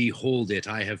 Behold it,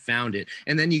 I have found it.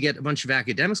 And then you get a bunch of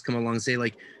academics come along and say,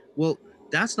 like, well,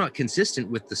 that's not consistent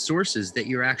with the sources that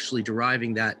you're actually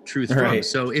deriving that truth from.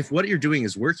 So if what you're doing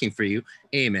is working for you,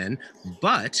 amen.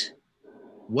 But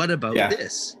what about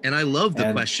this? And I love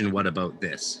the question, what about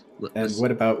this? And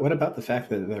what about the fact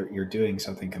that you're doing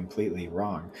something completely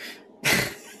wrong?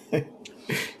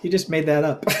 You just made that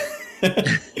up.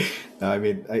 No, I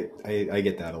mean, I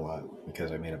get that a lot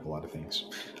because I made up a lot of things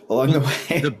along the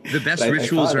way. The best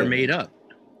rituals are made up.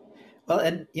 Well,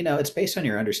 and it's based on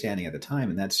your understanding at the time,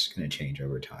 and that's going to change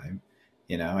over time.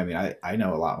 I mean, I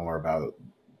know a lot more about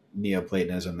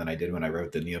Neoplatonism than I did when I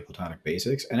wrote the Neoplatonic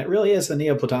Basics, and it really is the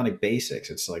Neoplatonic Basics.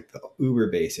 It's like the uber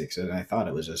basics, and I thought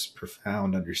it was this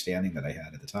profound understanding that I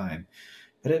had at the time,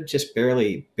 but it just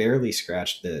barely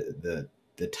scratched the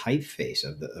typeface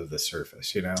of the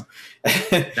surface.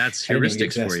 That's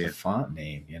heuristics for you. The font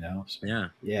name, So,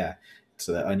 yeah. It's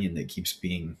the onion that keeps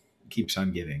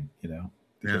on giving.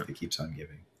 That keeps on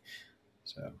giving.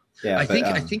 So yeah, I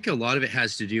think a lot of it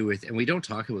has to do with, and we don't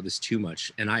talk about this too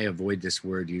much, and I avoid this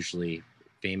word usually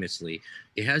famously.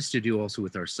 It has to do also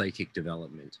with our psychic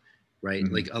development, right?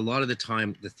 Mm-hmm. Like a lot of the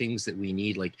time, the things that we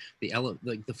need, like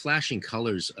the flashing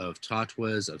colors of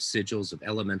tatwas, of sigils, of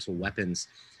elemental weapons.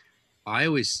 A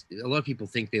lot of people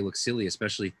think they look silly,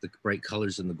 especially the bright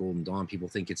colors in the Golden Dawn. People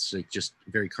think it's like just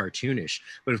very cartoonish.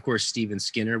 But of course, Stephen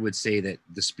Skinner would say that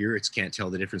the spirits can't tell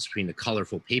the difference between a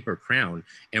colorful paper crown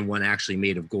and one actually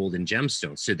made of gold and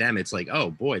gemstones. To them, it's like,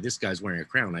 oh boy, this guy's wearing a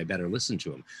crown. I better listen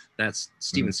to him. That's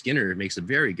Stephen Skinner makes a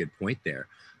very good point there.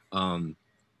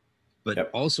 But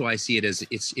also I see it as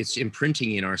it's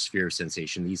imprinting in our sphere of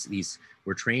sensation. These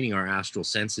we're training our astral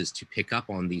senses to pick up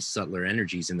on these subtler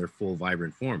energies in their full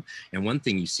vibrant form. And one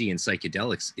thing you see in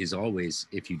psychedelics is always,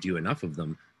 if you do enough of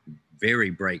them,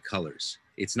 very bright colors.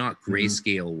 It's not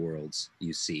grayscale worlds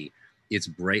you see. It's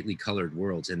brightly colored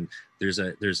worlds. And there's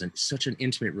such an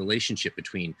intimate relationship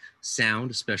between sound,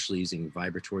 especially using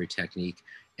vibratory technique,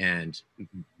 and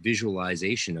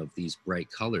visualization of these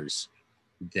bright colors,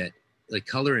 that like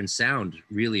color and sound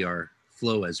really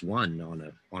flow as one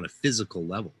on a physical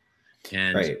level.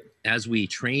 And as we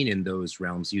train in those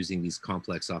realms using these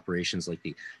complex operations like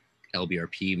the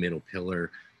LBRP, middle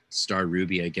pillar, star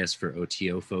ruby, I guess for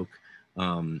OTO folk.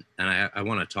 And I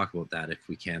want to talk about that if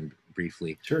we can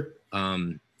briefly. Sure.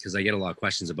 Because I get a lot of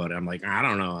questions about it. I'm like, I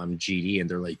don't know, I'm GD. And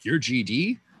they're like, you're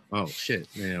GD? Oh shit.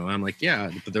 I'm like, yeah.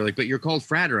 But they're like, but you're called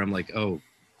Frater. I'm like, oh,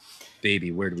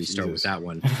 baby, where do we start with that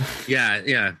one?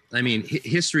 Yeah. I mean,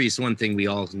 history is one thing we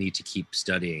all need to keep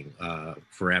studying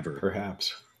forever.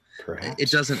 Perhaps. It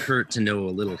doesn't hurt to know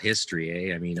a little history,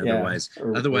 eh? I mean, otherwise,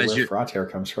 where Frater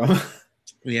comes from.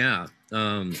 Yeah.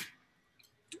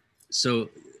 So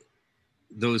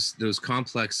those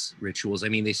complex rituals, I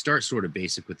mean, they start sort of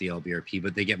basic with the LBRP,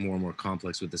 but they get more and more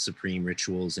complex with the supreme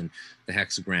rituals and the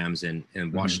hexagrams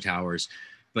and watchtowers.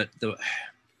 But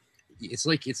it's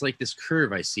like this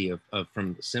curve I see of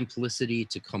from simplicity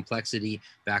to complexity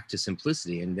back to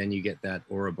simplicity, and then you get that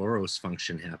Ouroboros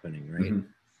function happening, right?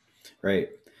 Right.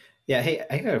 Yeah. Hey,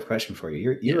 I got a question for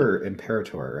you. You were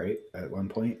Imperator, right? At one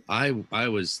point. I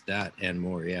was that and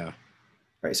more. Yeah.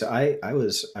 Right. So I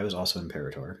was also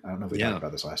Imperator. I don't know if we talked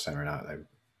about this last time or not. I was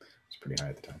pretty high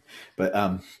at the time, but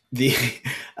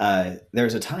there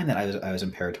was a time that I was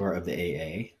Imperator of the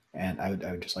AA, and I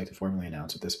would just like to formally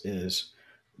announce that this is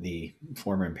the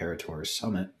former Imperators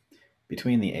Summit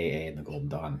between the AA and the Golden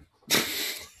Dawn.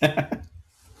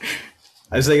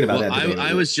 I was thinking about that.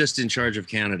 I was just in charge of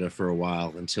Canada for a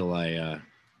while until I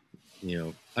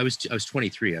was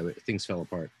 23. Things fell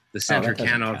apart. The center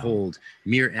cannot hold.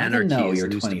 Mere anarchy. No, you're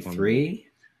 23.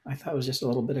 I thought it was just a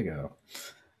little bit ago.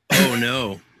 Oh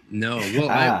no. Well,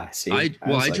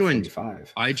 I joined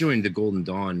 45. I joined the Golden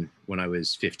Dawn when I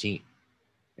was 15,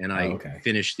 and I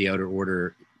finished the Outer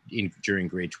Order during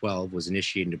grade 12. Was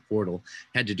initiated into Portal.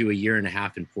 Had to do a year and a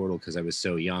half in Portal because I was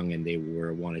so young, and they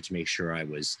wanted to make sure I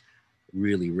was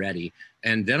really ready.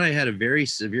 And then I had a very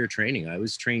severe training. I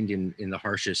was trained in the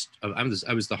harshest. I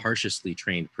was the harshestly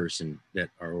trained person that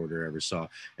our order ever saw,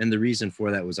 and the reason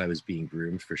for that was I was being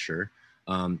groomed for sure.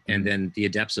 And then the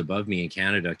adepts above me in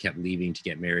Canada kept leaving to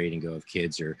get married and go have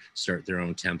kids or start their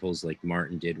own temples, like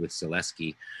Martin did with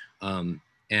Selesky.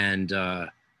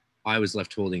 I was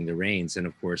left holding the reins. And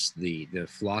of course, the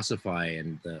Philosophi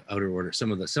and the Outer Order,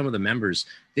 some of the members,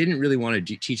 they didn't really want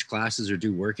to teach classes or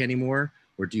do work anymore,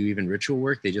 or do even ritual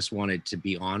work. They just wanted to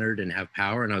be honored and have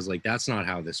power. And I was like, that's not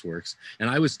how this works. And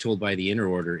I was told by the Inner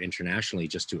Order internationally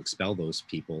just to expel those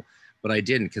people. But I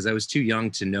didn't, because I was too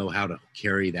young to know how to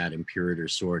carry that Imperator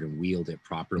sword and wield it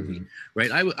properly,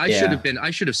 right? I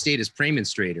should have stayed as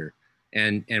Praemonstrator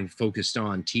and focused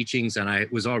on teachings. And I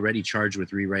was already charged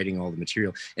with rewriting all the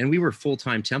material. And we were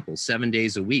full-time temples, 7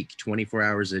 days a week, 24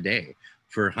 hours a day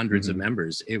for hundreds of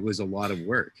members. It was a lot of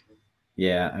work.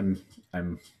 Yeah,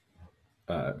 I'm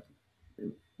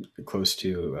close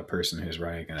to a person who's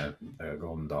running a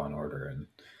Golden Dawn order,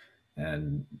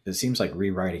 And it seems like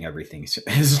rewriting everything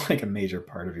is like a major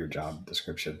part of your job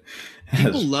description.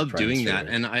 People love doing that,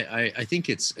 and I think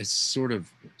it's sort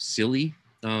of silly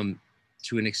to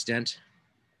an extent,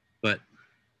 but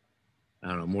I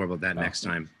don't know, more about that next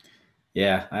time.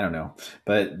 Yeah, I don't know,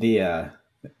 but the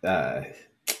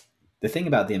thing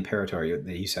about the Imperator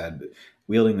that you said,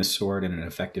 wielding the sword in an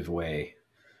effective way,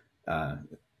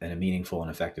 in a meaningful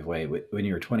and effective way. When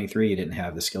you were 23, you didn't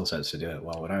have the skill sets to do it.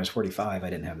 Well, when I was 45, I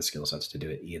didn't have the skill sets to do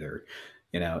it either.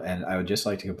 And I would just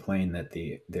like to complain that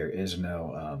there is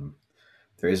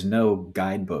no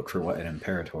guidebook for what an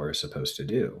Imperator is supposed to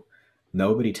do.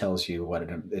 Nobody tells you what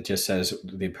it just says.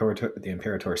 The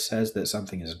Imperator says that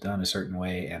something is done a certain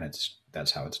way, and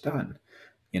that's how it's done.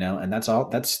 And that's all.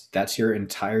 That's your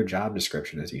entire job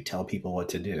description, is you tell people what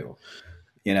to do.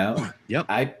 Yep.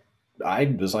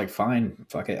 I was like, fine,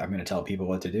 fuck it, I'm going to tell people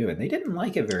what to do, and they didn't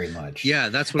like it very much. Yeah,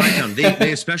 that's what I found.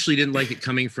 They especially didn't like it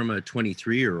coming from a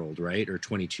 23-year-old, right, or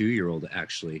 22-year-old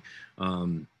actually.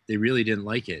 They really didn't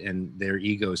like it, and their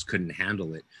egos couldn't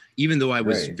handle it. Even though I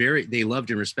was they loved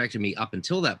and respected me up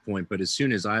until that point, but as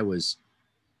soon as I was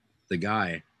the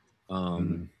guy,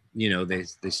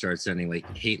 they started sending like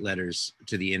hate letters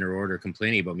to the Inner Order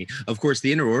complaining about me. Of course,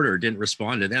 the Inner Order didn't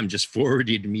respond to them, just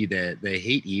forwarded me the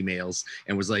hate emails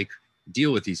and was like,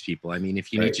 deal with these people. I mean,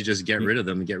 if you need to just get rid of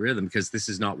them, because this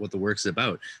is not what the work's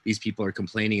about. These people are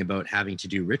complaining about having to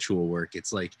do ritual work.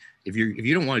 It's like, if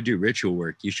you don't want to do ritual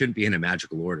work, you shouldn't be in a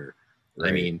magical order. Right,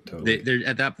 I mean, totally. They're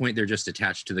at that point, they're just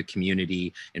attached to the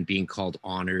community and being called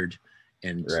honored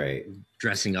and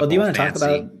dressing up. Well, do you want to talk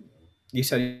about? You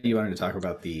said you wanted to talk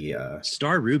about the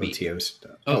Star Ruby. OTO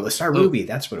stuff. Oh, the Star Ruby.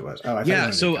 That's what it was. Oh, I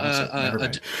yeah. So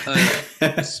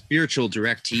a spiritual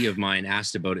directee of mine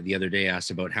asked about it the other day, asked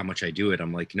about how much I do it.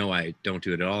 I'm like, no, I don't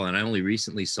do it at all. And I only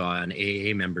recently saw an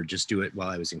AA member just do it while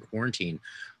I was in quarantine,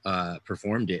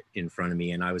 performed it in front of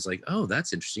me. And I was like, oh,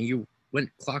 that's interesting. You went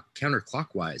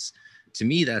counterclockwise. To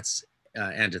me, that's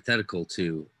antithetical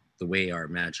to the way our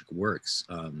magic works.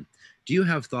 Do you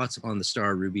have thoughts on the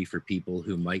Star Ruby for people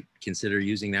who might consider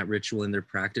using that ritual in their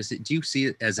practice? Do you see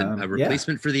it as a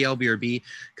replacement for the LBRB?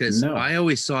 Because I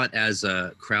always saw it as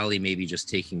Crowley maybe just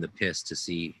taking the piss to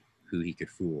see who he could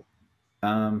fool.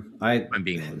 I'm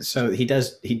being honest. So he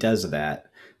does that,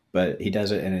 but he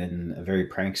does it in a very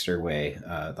prankster way.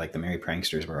 Like the Merry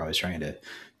Pranksters were always trying to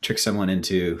trick someone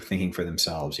into thinking for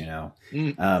themselves,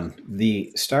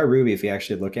 The Star Ruby, if you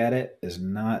actually look at it, is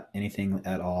not anything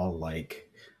at all like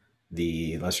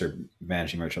the lesser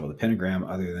vanishing ritual of the pentagram,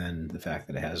 other than the fact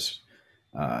that it has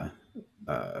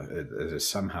it is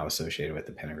somehow associated with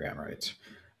the pentagram rites.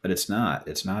 But it's not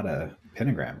a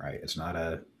pentagram rite. It's not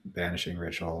a vanishing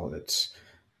ritual.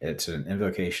 It's an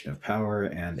invocation of power,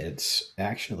 and it's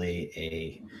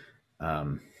actually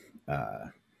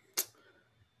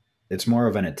it's more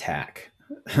of an attack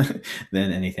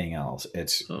than anything else.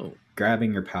 It's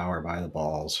grabbing your power by the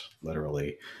balls,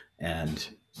 literally, and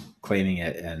claiming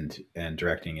it and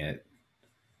directing it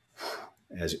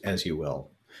as you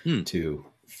will to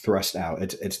thrust out.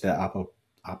 It's the Apo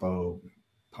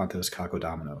Pontos Kako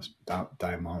Daimones.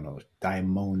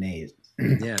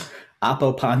 Yeah.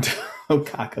 Apo Ponto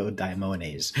Kako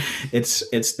Daimones.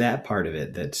 It's that part of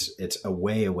it it's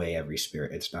away every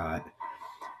spirit. It's not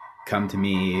come to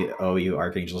me, oh, you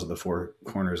archangels of the four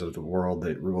corners of the world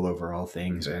that rule over all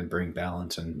things and bring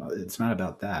balance. And it's not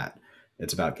about that.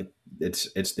 It's about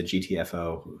it's the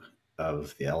GTFO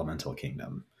of the elemental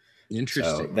kingdom.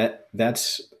 Interesting. So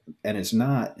that's and it's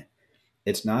not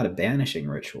a banishing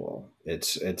ritual. It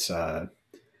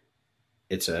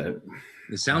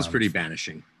sounds pretty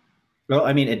banishing. Well,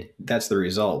 I mean, that's the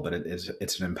result, but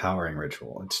it's an empowering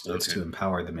ritual. It's to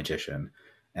empower the magician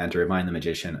and to remind the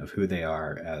magician of who they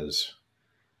are as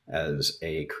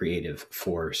a creative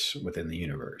force within the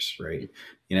universe, right?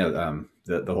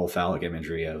 The whole phallic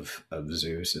imagery of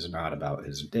Zeus is not about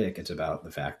his dick. It's about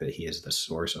the fact that he is the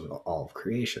source of all of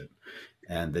creation.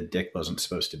 And the dick wasn't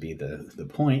supposed to be the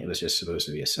point. It was just supposed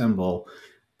to be a symbol.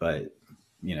 But,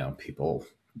 people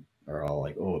are all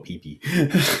like, oh, a pee-pee.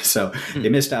 So they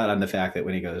missed out on the fact that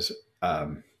when he goes,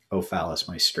 oh, phallus,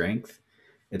 my strength,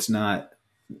 it's not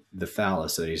the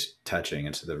phallus that he's touching.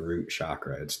 It's the root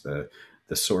chakra. It's the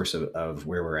source of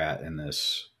where we're at in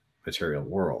this material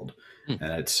world.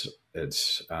 And it's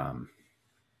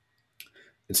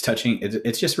touching.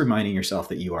 It's just reminding yourself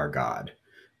that you are God,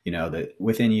 that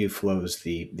within you flows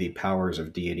the powers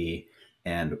of deity,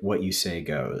 and what you say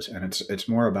goes. And it's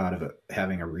more about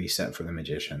having a reset for the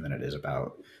magician than it is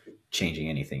about changing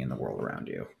anything in the world around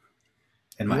you,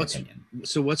 in my opinion.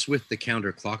 So what's with the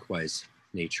counterclockwise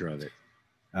nature of it?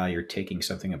 You're taking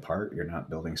something apart. You're not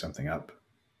building something up.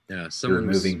 Yeah, you're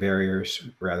removing barriers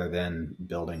rather than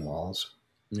building walls.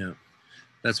 Yeah,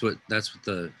 that's what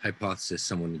the hypothesis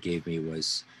someone gave me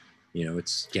was,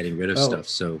 it's getting rid of stuff.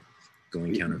 So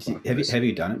going counterclockwise. Have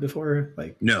you done it before?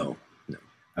 Like no.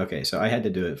 Okay, so I had to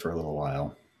do it for a little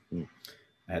while.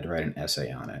 I had to write an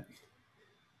essay on it.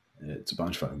 It's a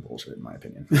bunch of fucking bullshit, in my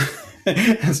opinion.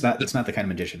 It's not the kind of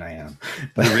magician I am.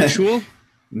 But the ritual?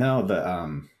 No,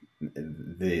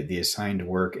 the assigned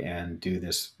work and do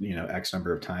this, X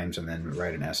number of times and then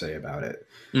write an essay about it.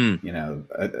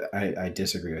 I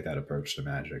disagree with that approach to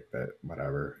magic, but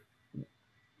whatever.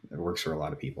 It works for a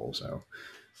lot of people, so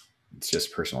it's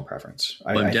just personal preference.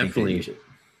 Well, I'm definitely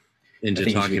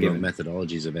into talking about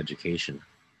methodologies of education.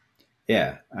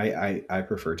 Yeah, I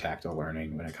prefer tactile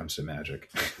learning when it comes to magic.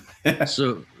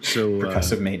 So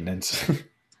percussive maintenance.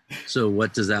 So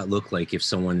what does that look like if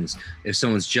someone's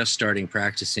just starting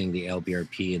practicing the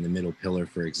LBRP in the middle pillar,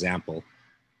 for example,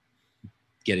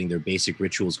 getting their basic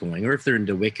rituals going, or if they're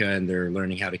into Wicca and they're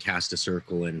learning how to cast a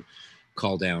circle and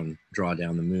draw down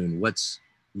the moon? What's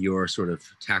your sort of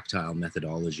tactile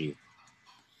methodology?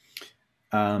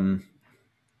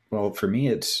 Well, for me,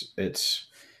 it's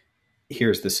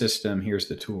here's the system, here's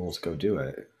the tools, go do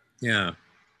it. Yeah.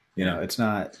 It's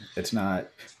not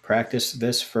practice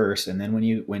this first, and then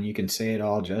when you can say it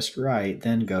all just right,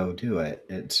 then go do it.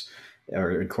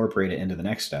 Or incorporate it into the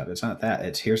next step. It's not that.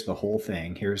 It's here's the whole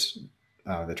thing. Here's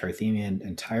the Trithemian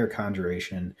entire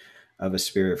conjuration of a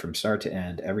spirit from start to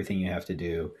end. Everything you have to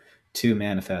do to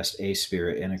manifest a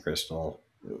spirit in a crystal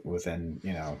within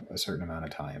a certain amount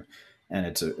of time, and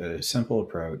it's a simple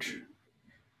approach.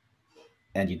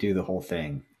 And you do the whole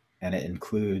thing. And it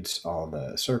includes all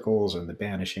the circles and the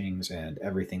banishings and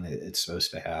everything that it's supposed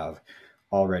to have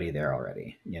already.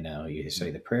 You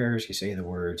say the prayers, you say the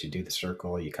words, you do the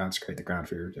circle, you consecrate the ground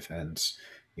for your defense,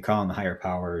 you call on the higher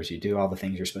powers, you do all the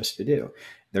things you're supposed to do.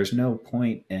 There's no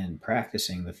point in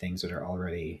practicing the things that are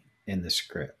already in the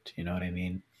script. You know what I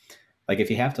mean? Like if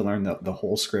you have to learn the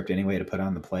whole script anyway to put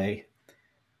on the play,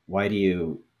 why do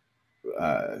you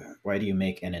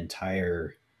make an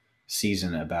entire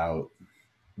season about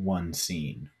one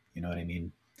scene? You know what I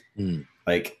mean?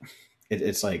 Like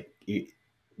it's like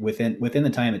within the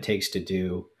time it takes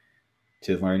to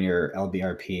learn your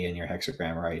LBRP and your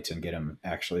hexagram rights and get them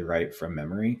actually right from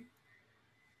memory,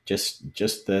 just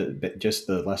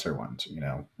the lesser ones,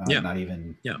 not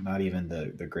even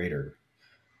the greater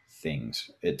things.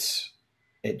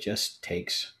 It just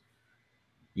takes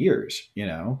years,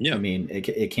 I mean,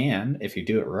 it can, if you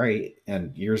do it right,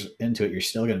 and years into it, you're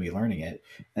still going to be learning it.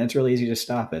 And it's really easy to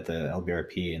stop at the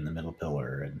LBRP and the middle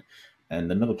pillar. And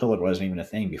the middle pillar wasn't even a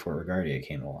thing before Regardia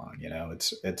came along.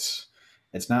 It's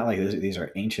not like these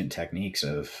are ancient techniques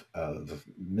of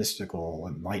mystical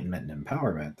enlightenment and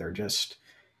empowerment. They're just,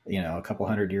 a couple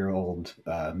 100-year-old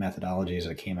methodologies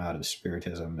that came out of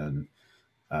Spiritism and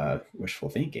wishful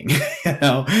thinking.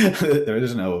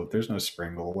 There's no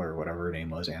Springle or whatever her name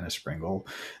was, Anna Springle.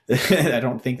 I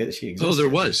don't think that she existed. Oh, there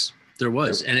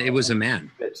was, and it was a man.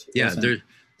 Yeah,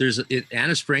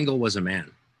 Anna Springle was a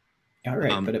man. All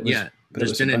right, but it was. But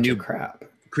there's been a new crap.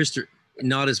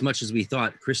 Not as much as we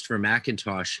thought. Christopher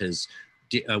McIntosh has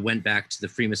went back to the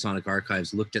Freemasonic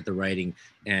archives, looked at the writing,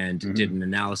 and did an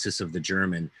analysis of the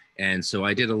German. And so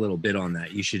I did a little bit on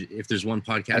that. You should, if there's one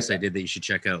podcast I did that you should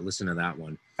check out, listen to that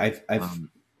one. I'm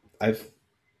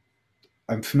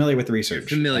familiar with the research.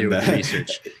 Familiar with the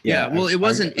research. Yeah. Well,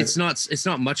 it's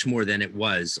not much more than it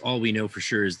was. All we know for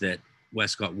sure is that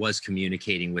Westcott was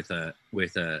communicating with a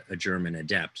German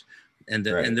adept, and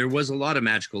there was a lot of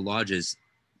magical lodges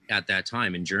at that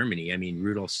time in Germany. I mean,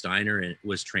 Rudolf Steiner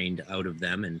was trained out of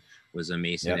them and was a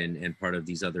Mason and part of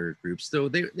these other groups. Though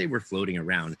they were floating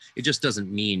around. It just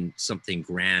doesn't mean something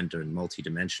grand or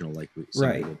multidimensional like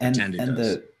some people pretend it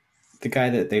does. The guy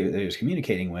that they was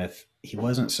communicating with, he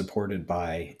wasn't supported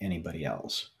by anybody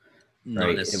else. Not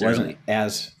right? necessarily.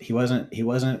 He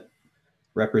wasn't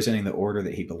representing the order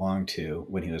that he belonged to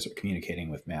when he was communicating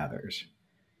with Mathers.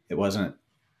 It wasn't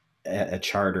a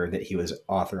charter that he was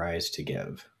authorized to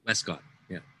give. Westcott,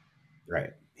 yeah.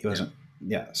 Right. He wasn't,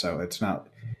 so it's not,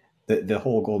 the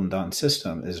whole Golden Dawn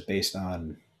system is based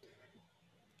on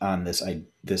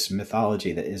this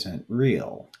mythology that isn't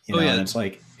real. And it's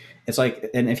like,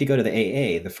 and if you go to the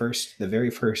AA, the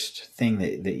very first thing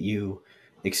that you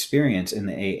experience in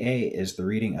the AA is the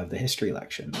reading of the history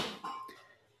lection.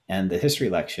 And the history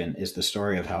lection is the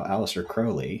story of how Aleister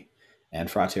Crowley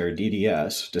and Frater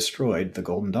DDS destroyed the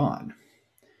Golden Dawn.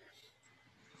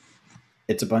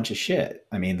 it's a bunch of shit.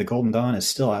 I mean, the Golden Dawn is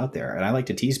still out there, and I like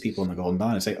to tease people in the Golden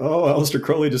Dawn and say, "Oh, Aleister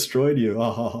Crowley destroyed you."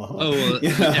 Oh,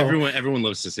 well, everyone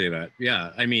loves to say that.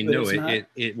 Yeah, I mean, no,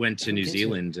 it went to New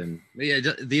Zealand, and yeah,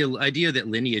 the idea that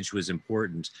lineage was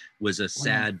important was a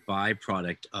sad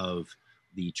byproduct of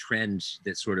the trend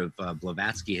that sort of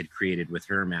Blavatsky had created with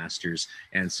her masters.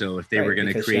 And so if they were going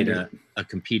to create a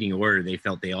competing order, they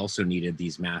felt they also needed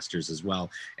these masters as well.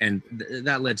 And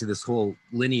that led to this whole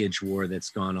lineage war that's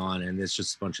gone on, and it's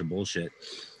just a bunch of bullshit.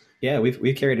 Yeah,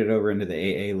 we've carried it over into the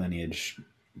AA lineage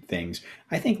things.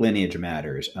 I think lineage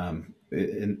matters.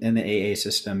 In the AA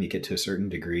system, you get to a certain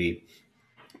degree,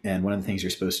 and one of the things you're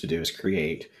supposed to do is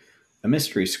create a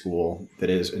mystery school that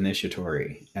is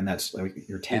initiatory, and that's like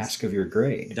your task of your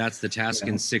grade. That's the task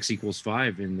in 6 =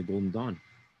 5 in the Golden Dawn.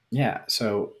 Yeah.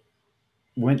 So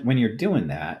when you're doing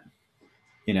that,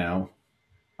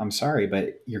 I'm sorry,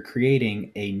 but you're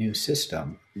creating a new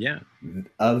system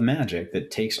of magic that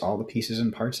takes all the pieces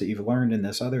and parts that you've learned in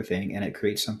this other thing, and it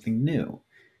creates something new,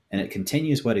 and it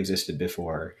continues what existed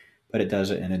before, but it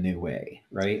does it in a new way,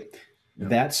 right?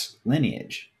 That's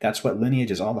lineage. That's what lineage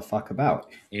is all the fuck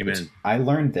about. Amen. I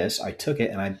learned this, I took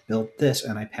it, and I built this,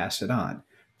 and I passed it on.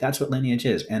 That's what lineage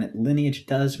is. And lineage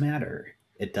does matter.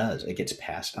 It does. It gets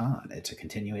passed on. It's a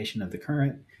continuation of the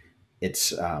current.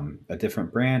 It's a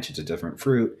different branch. It's a different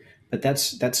fruit. But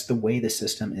that's the way the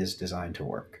system is designed to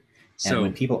work. So, and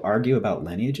when people argue about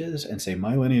lineages and say,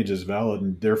 my lineage is valid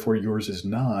and therefore yours is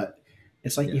not,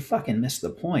 it's like you fucking missed the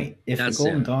point. If the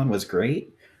Golden Dawn was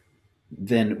great,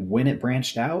 then when it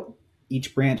branched out,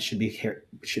 each branch should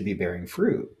be bearing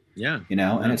fruit. Yeah.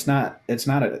 And it's not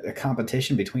a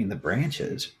competition between the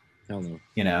branches. Hell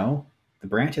no. The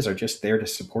branches are just there to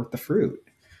support the fruit.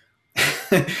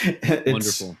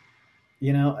 Wonderful.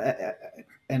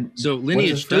 And so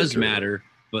lineage does matter,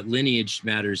 but lineage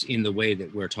matters in the way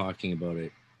that we're talking about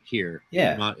it here.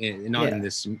 Yeah. Not in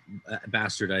this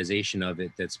bastardization of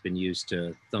it that's been used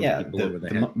to thump people over the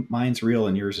head. Mine's real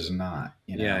and yours is not.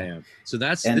 Yeah. So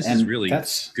this is really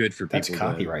good for people. That's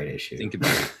copyright issue. Think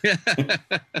about it.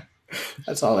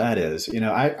 That's all that is.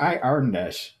 I earned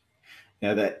this.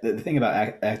 The thing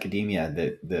about academia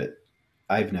that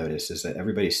I've noticed is that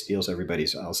everybody steals everybody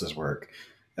else's work.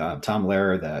 Tom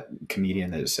Lehrer, that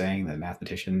comedian that is saying, the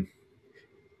mathematician,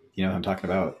 you know what I'm talking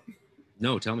about?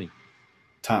 No, tell me.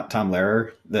 Tom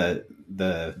Lehrer, the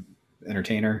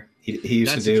entertainer, he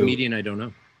used That's to do. A comedian I don't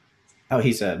know. Oh,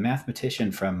 he's a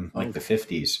mathematician from the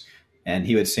 50s, and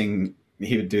he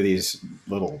would do these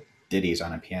little ditties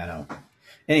on a piano.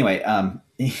 Anyway,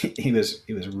 he was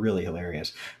really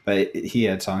hilarious, but he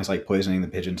had songs like "Poisoning the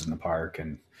Pigeons in the Park,"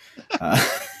 and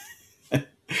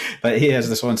but he has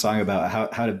this one song about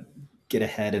how to get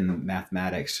ahead in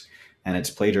mathematics. And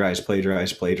it's plagiarize.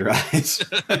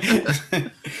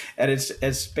 And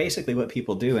it's basically what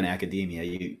people do in academia.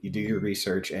 You do your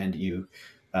research and you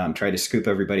try to scoop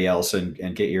everybody else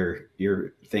and get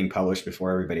your thing published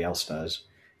before everybody else does.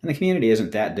 And the community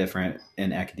isn't that different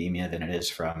in academia than it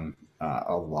is from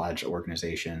all the lodge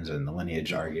organizations and the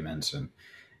lineage arguments. And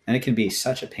it can be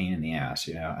such a pain in the ass,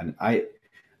 And I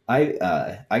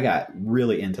got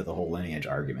really into the whole lineage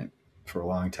argument for a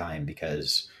long time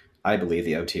because I believe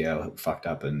the OTO fucked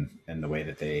up in the way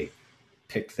that they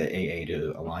picked the AA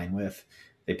to align with.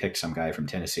 They picked some guy from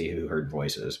Tennessee who heard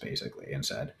voices basically and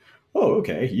said, "Oh,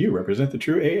 okay, you represent the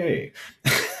true AA."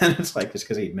 And it's like, just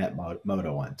because he met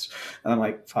Moto once. And I'm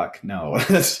like, fuck, no,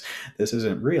 this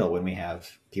isn't real when we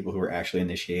have people who are actually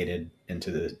initiated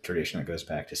into the tradition that goes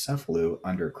back to Cefalu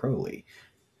under Crowley.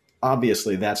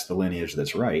 Obviously, that's the lineage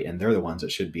that's right, and they're the ones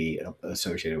that should be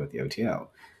associated with the OTO.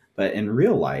 But in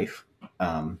real life,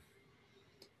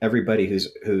 everybody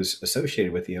who's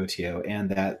associated with the OTO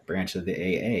and that branch of the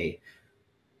AA,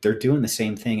 they're doing the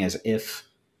same thing as if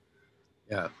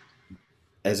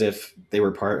they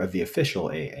were part of the official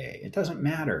AA. It doesn't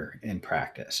matter in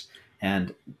practice.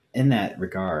 And in that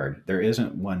regard, there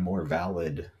isn't one more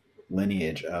valid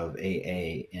lineage of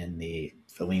AA in the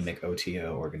Thelemic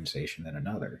OTO organization than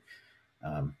another.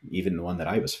 Even the one that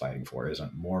I was fighting for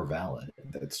isn't more valid.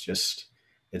 It's just...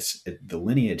 the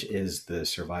lineage is the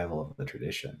survival of the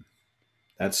tradition.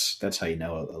 That's how you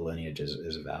know a lineage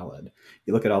is valid.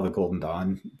 You look at all the Golden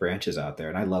Dawn branches out there,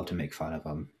 and I love to make fun of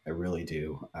them. I really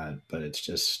do. But it's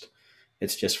just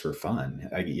for fun.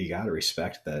 You got to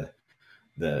respect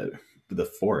the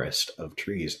forest of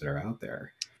trees that are out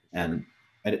there. And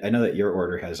I know that your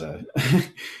order has a.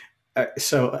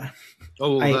 The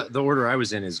order I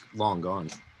was in is long gone.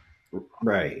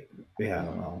 Right. Yeah,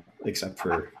 well, except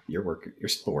for your work, you're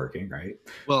still working, right?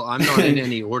 Well, I'm not in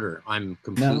any order. I'm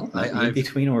completely in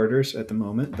between orders at the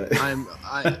moment, but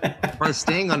by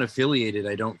staying unaffiliated,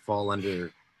 I don't fall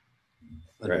under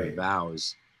right.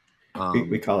 vows.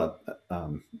 We call it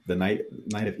the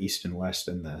night of East and West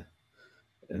in the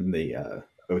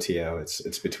OTO.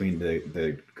 It's between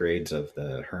the grades of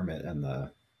the Hermit and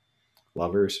the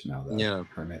Lovers. No, the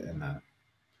Hermit and the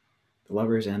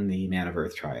Lovers and the Man of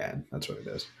Earth triad. That's what it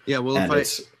is. Yeah, well, and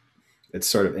it's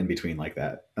sort of in between like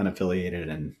that, unaffiliated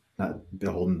and not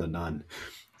beholden to none.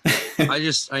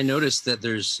 I noticed that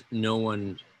there's no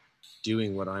one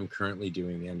doing what I'm currently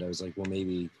doing, and I was like, well,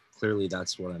 maybe clearly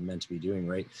that's what I'm meant to be doing,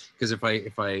 right? Because if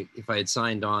I had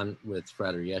signed on with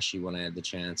Frater Yeshi when I had the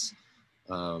chance,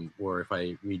 or if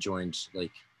I rejoined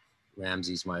like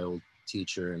Ramsey's my old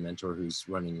teacher and mentor who's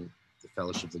running the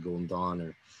Fellowship of the Golden Dawn,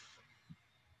 or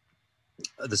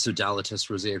the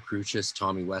Sodalitas Rosea Crucis,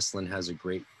 Tommy Westland has a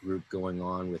great group going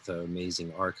on with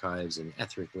amazing archives and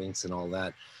etheric links and all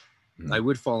that. I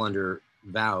would fall under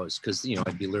vows because, you know,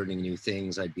 I'd be learning new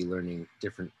things. I'd be learning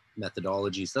different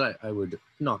methodologies that I would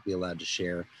not be allowed to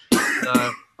share.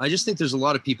 I just think there's a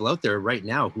lot of people out there right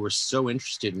now who are so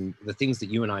interested in the things that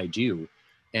you and I do,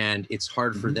 and it's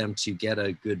hard for them to get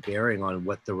a good bearing on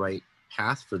what the right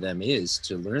path for them is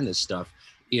to learn this stuff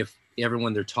if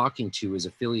everyone they're talking to is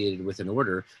affiliated with an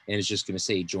order and is just going to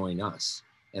say join us,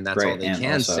 and that's all they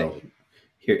can also say.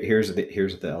 Here's the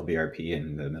LBRP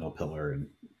and the middle pillar, and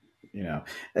you know,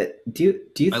 do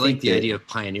you I think like the idea of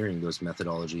pioneering those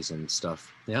methodologies and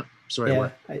stuff. Yeah, sorry.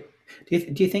 Yeah,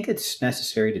 do you think it's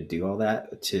necessary to do all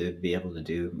that to be able to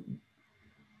do?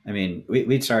 I mean,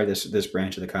 we started this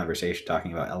branch of the conversation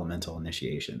talking about elemental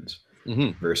initiations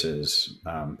versus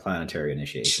planetary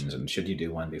initiations, and should you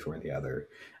do one before the other?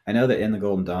 I know that in the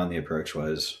Golden Dawn, the approach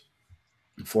was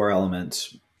 4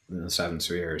 elements in the 7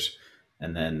 spheres,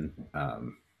 and then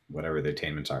whatever the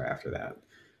attainments are after that.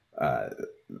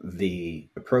 The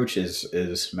approach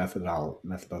is methodological,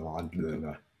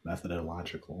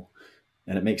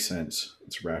 and it makes sense.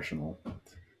 It's rational.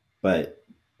 But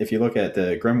if you look at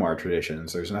the grimoire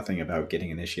traditions, there's nothing about getting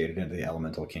initiated into the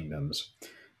elemental kingdoms.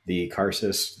 The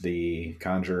Karcist, the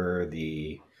conjurer,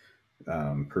 the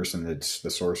person that's the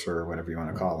sorcerer, whatever you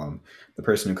want to call them, the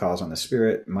person who calls on the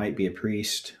spirit might be a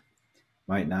priest,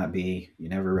 might not be. You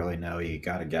never really know. You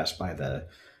got to guess by the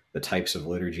types of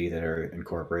liturgy that are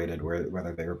incorporated,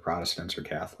 whether they were Protestants or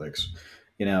Catholics.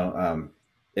 You know,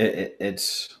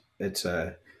 it's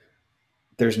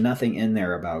there's nothing in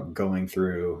there about going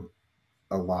through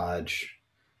a lodge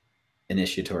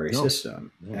initiatory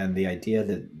system. And the idea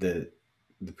that the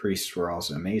priests were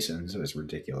also Masons is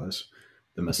ridiculous.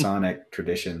 The Masonic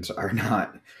traditions are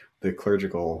not the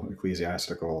clerical,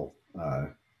 ecclesiastical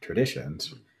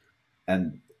traditions.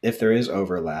 And if there is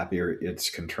overlap, it's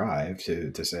contrived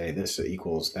to say this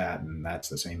equals that, and that's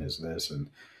the same as this.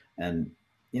 And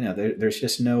you know,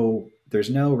 there's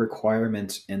no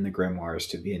requirements in the grimoires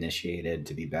to be initiated,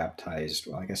 to be baptized.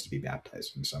 Well, I guess to be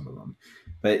baptized in some of them,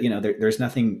 but you know, there's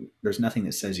nothing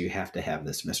that says you have to have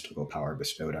this mystical power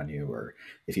bestowed on you, or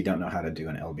if you don't know how to do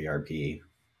an LBRP,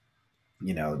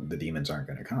 you know, the demons aren't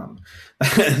going to come.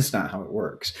 That's not how it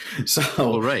works. So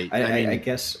I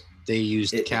guess they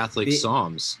used Catholic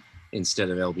Psalms instead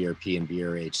of LBRP and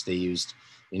BRH. They used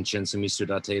Incensu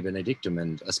Misudate Benedictum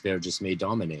and Asperges Me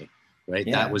Domine. Right.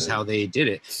 Yeah, that was how they did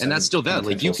it. And that's still valid.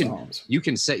 Like you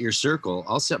can set your circle.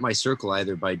 I'll set my circle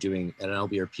either by doing an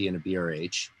LBRP and a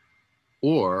BRH,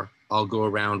 or I'll go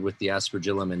around with the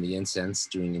aspergillum and the incense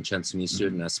doing Incensu Misud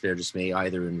and Asperges Me,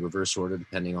 either in reverse order,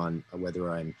 depending on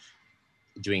whether I'm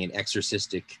doing an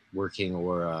exorcistic working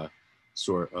or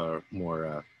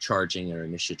more charging or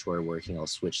initiatory working. I'll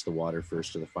switch the water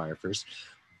first or the fire first.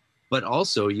 But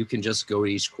also you can just go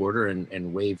each quarter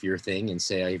and wave your thing and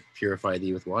say, I purify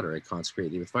thee with water, I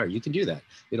consecrate thee with fire. You can do that.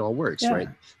 It all works, right?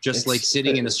 Just like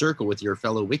sitting in a circle with your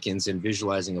fellow Wiccans and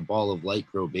visualizing a ball of light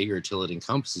grow bigger till it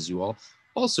encompasses you all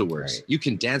also works. Right. You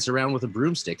can dance around with a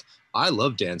broomstick. I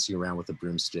love dancing around with a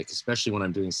broomstick, especially when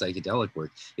I'm doing psychedelic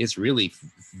work. It's really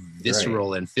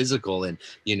visceral and physical, and,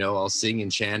 you know, I'll sing and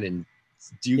chant and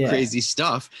do crazy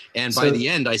stuff, and by the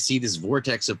end I see this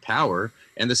vortex of power,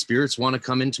 and the spirits want to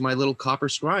come into my little copper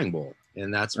scrying bowl,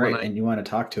 and that's when and you want to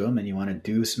talk to them and you want to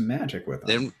do some magic with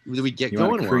them. Then we get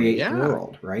going. Create the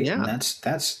world, right? And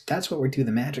that's what we do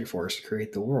the magic for, is to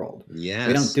create the world. We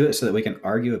don't do it so that we can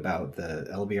argue about the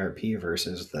LBRP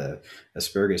versus the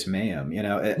Asperges Meum. You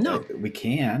know, we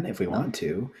can if we want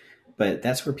to. But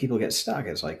that's where people get stuck.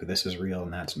 It's like, this is real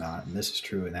and that's not, and this is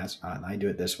true and that's not, and I do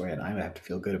it this way, and I have to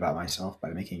feel good about myself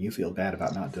by making you feel bad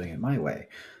about not doing it my way.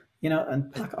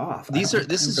 and fuck off. This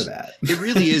is that. It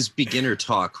really is beginner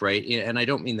talk, right? And I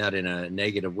don't mean that in a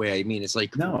negative way. I mean, it's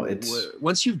like, no, it's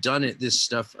once you've done this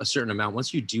stuff a certain amount,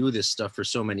 once you do this stuff for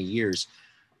so many years,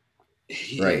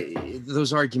 right,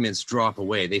 those arguments drop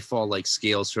away. They fall like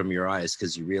scales from your eyes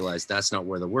because you realize that's not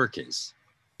where the work is.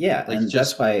 Yeah, like, and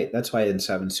that's why in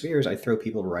Seven Spheres I throw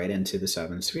people right into the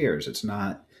Seven Spheres. It's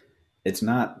not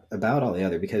about all the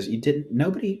other, because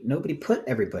nobody put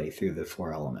everybody through the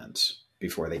 4 elements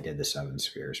before they did the 7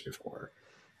 spheres before.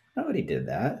 Nobody did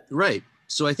that. Right.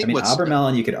 So I think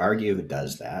Abramelin, you could argue,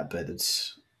 does that, but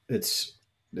it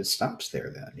stops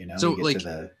there then, So like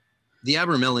the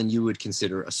Abramelin you would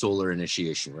consider a solar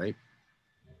initiation, right?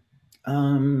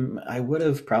 I would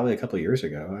have probably a couple of years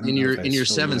ago. In your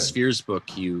 7 Spheres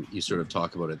book, you sort of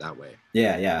talk about it that way.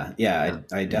 Yeah.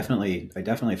 I definitely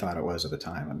thought it was at the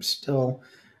time. I'm still,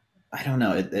 I don't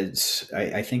know.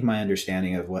 I think my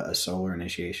understanding of what a solar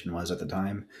initiation was at the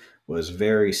time was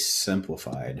very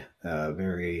simplified,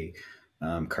 very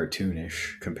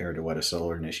cartoonish compared to what a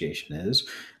solar initiation is.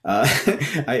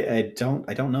 I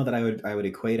don't know that I would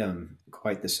equate them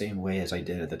quite the same way as I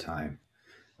did at the time.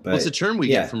 But it's a term we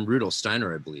get from Rudolf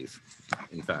Steiner, I believe.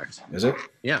 In fact, is it?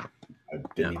 Yeah, I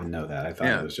didn't even know that. I thought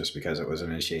it was just because it was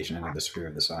an initiation into the sphere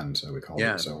of the sun, so we call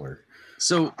it solar.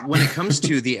 So when it comes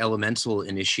to the elemental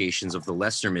initiations of the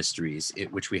lesser mysteries,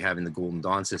 which we have in the Golden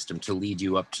Dawn system, to lead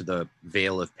you up to the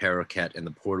Veil of Paroket and the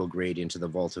portal grade into the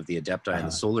Vault of the Adepti and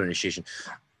the solar initiation,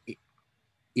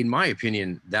 in my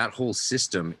opinion, that whole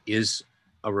system is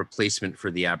a replacement for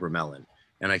the Abramelin.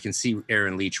 And I can see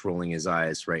Aaron Leach rolling his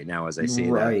eyes right now as I say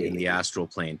that in the astral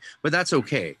plane. But that's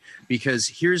okay, because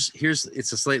here's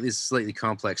it's a slightly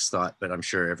complex thought, but I'm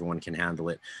sure everyone can handle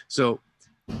it. So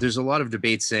there's a lot of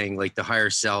debate saying, like, the higher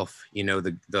self,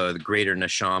 the greater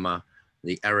neshama,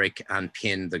 the Eric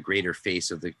Anpin, the greater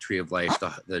face of the tree of life,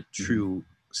 the true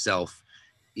self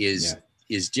is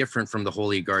different from the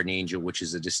holy guardian angel, which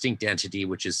is a distinct entity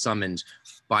which is summoned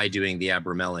by doing the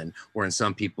Abramelin, or in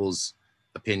some people's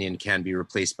opinion can be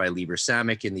replaced by Liber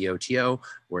Samic in the OTO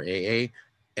or AA,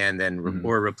 and then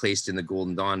or replaced in the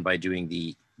Golden Dawn by doing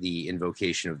the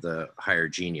invocation of the higher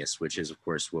genius, which is of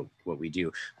course what we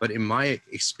do. But in my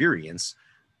experience,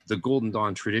 the Golden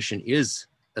Dawn tradition is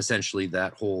essentially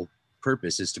that whole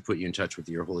purpose is to put you in touch with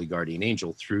your holy guardian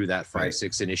angel through that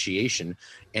 5-6 initiation,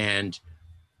 and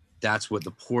that's what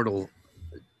the portal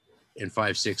in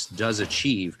 5-6 does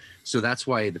achieve. So that's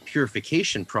why the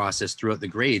purification process throughout the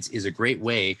grades is a great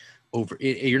way over.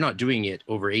 You're not doing it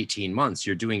over 18 months.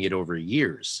 You're doing it over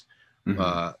years,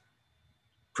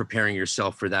 preparing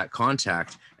yourself for that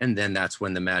contact. And then that's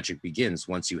when the magic begins.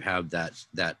 Once you have that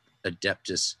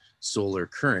Adeptus solar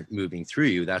current moving through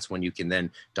you, that's when you can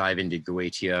then dive into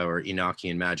Goetia or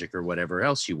Enochian magic or whatever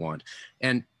else you want.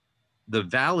 And the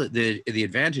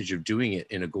advantage of doing it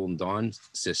in a Golden Dawn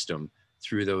system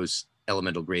through those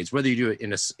elemental grades, whether you do it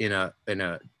in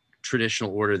a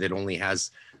traditional order that only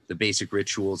has the basic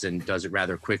rituals and does it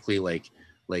rather quickly, like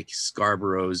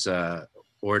Scarborough's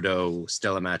Ordo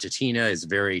Stella Matutina is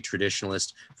very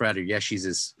traditionalist. Frater Yeshi's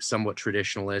is somewhat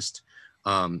traditionalist.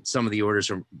 Some of the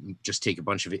orders just take a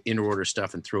bunch of inner order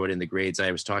stuff and throw it in the grades.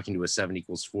 I was talking to a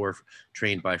 7=4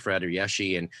 trained by Frater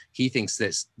Yeshi, and he thinks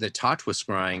that Tatwa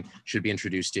scrying should be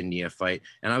introduced in Neophyte.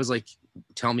 And I was like,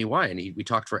 tell me why. And we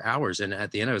talked for hours. And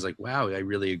at the end, I was like, wow, I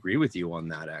really agree with you on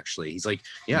that, actually. He's like,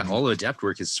 yeah, all adept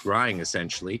work is scrying,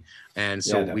 essentially. And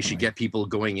so we should get people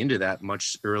going into that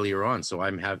much earlier on. So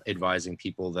I'm advising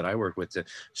people that I work with to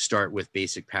start with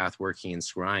basic path working and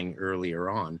scrying earlier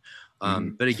on.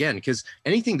 But again, because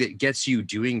anything that gets you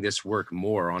doing this work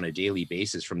more on a daily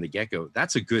basis from the get-go,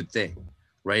 that's a good thing,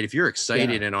 right? If you're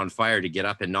excited and on fire to get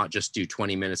up and not just do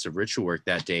 20 minutes of ritual work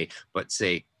that day, but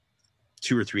say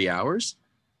 2 or 3 hours,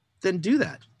 then do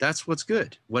that. That's what's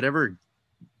good. Whatever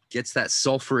gets that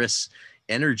sulfurous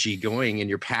energy going and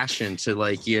your passion to,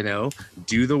 like,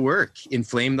 do the work,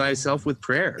 inflame thyself with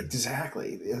prayer.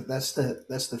 Exactly. That's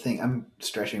the thing. I'm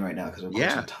stretching right now because of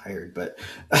course I'm tired, but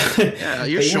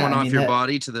you're showing off your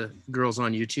body to the girls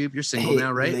on YouTube. You're single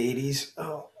now, right? Ladies.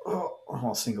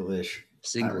 Oh, single-ish.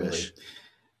 Single-ish.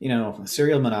 Really.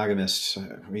 Serial monogamists,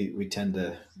 we tend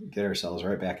to get ourselves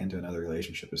right back into another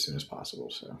relationship as soon as possible.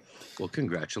 So, well,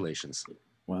 congratulations.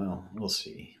 Well, we'll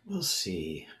see.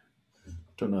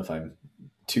 Don't know if I'm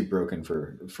too broken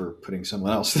for putting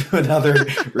someone else through another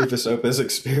Rufus Opus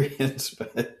experience,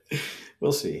 but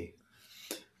we'll see.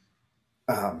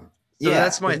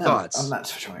 That's my thoughts. I'm not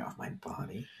showing off my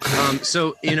body.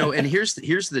 So, and here's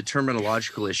the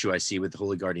terminological issue I see with the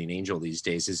Holy Guardian Angel these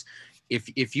days is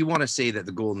if you want to say that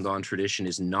the Golden Dawn tradition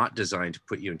is not designed to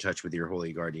put you in touch with your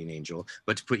Holy Guardian Angel,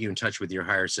 but to put you in touch with your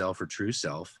higher self or true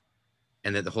self,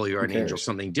 and that the holy guardian angel is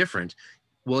something different.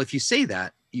 Well, if you say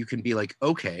that, you can be like,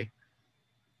 okay,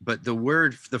 but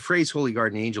the phrase holy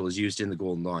guardian angel is used in the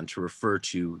Golden Dawn to refer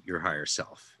to your higher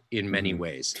self in many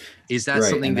ways. Is that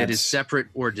something that is separate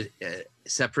or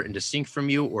separate and distinct from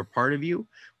you or part of you?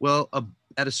 Well,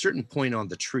 at a certain point on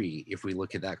the tree, if we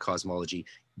look at that cosmology,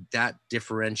 that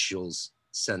differentials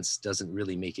sense doesn't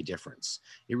really make a difference.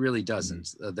 It really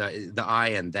doesn't. The I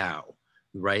and thou,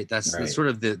 right? That's sort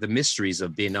of the mysteries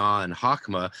of Binah and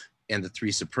Hakma and the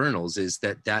three supernals, is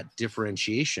that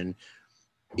differentiation,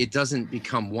 it doesn't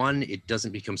become one, it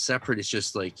doesn't become separate. It's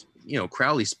just like, you know,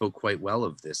 Crowley spoke quite well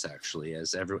of this, actually,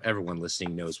 as everyone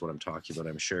listening knows what I'm talking about,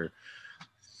 I'm sure.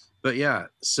 But yeah,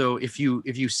 so if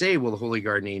you say, well, the holy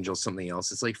guardian angel is something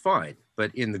else, it's like, fine.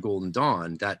 But in the Golden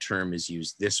Dawn, that term is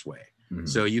used this way.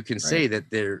 So you can say that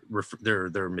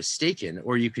they're mistaken,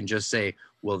 or you can just say,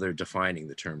 well, they're defining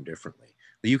the term differently.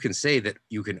 You can say that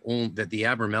that the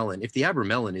Abramelin, if the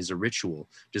Abramelin is a ritual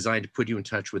designed to put you in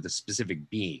touch with a specific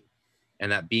being,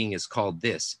 and that being is called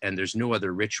this, and there's no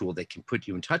other ritual that can put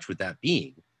you in touch with that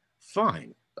being,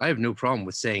 fine. I have no problem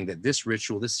with saying that this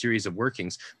ritual, this series of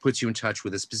workings, puts you in touch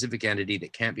with a specific entity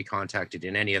that can't be contacted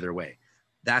in any other way.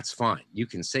 That's fine. You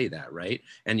can say that, right?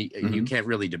 And you can't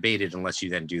really debate it unless you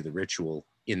then do the ritual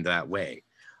in that way.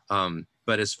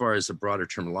 But as far as the broader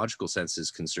terminological sense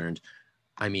is concerned,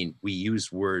 I mean, we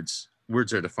use words.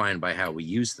 Words are defined by how we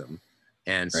use them.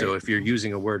 And so if you're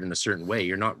using a word in a certain way,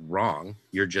 you're not wrong.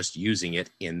 You're just using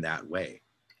it in that way.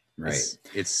 Right.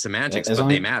 It's semantics, but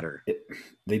they matter.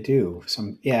 They do.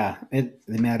 They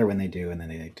matter when they do, and then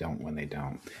they don't when they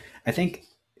don't. I think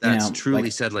that's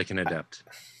truly said like an adept.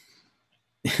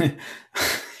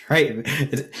 Right.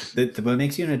 What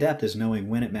makes you an adept is knowing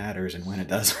when it matters and when it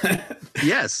doesn't.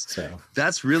 Yes. So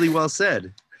that's really well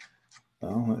said.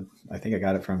 Well, I think I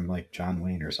got it from like John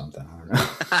Wayne or something. I don't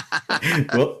know.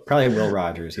 Well, probably Will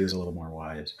Rogers. He was a little more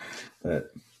wise.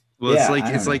 But well,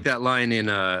 it's like that line in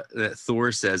that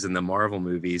Thor says in the Marvel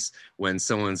movies when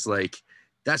someone's like,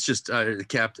 "That's just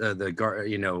Captain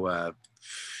Guardian of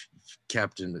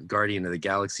the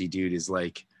Galaxy dude is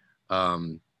like,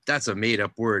 that's a made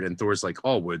up word," and Thor's like,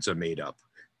 "All words are made up."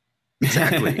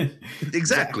 Exactly.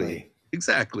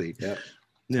 Exactly. Yep.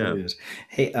 Yeah.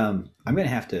 Hey, I'm gonna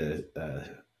have to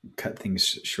cut things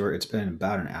short. It's been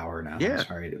about an hour now. Yeah. I'm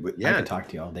sorry. I could talk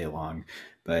to you all day long,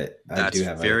 but that's I do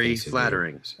have very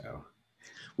flattering. So,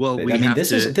 well,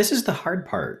 this is the hard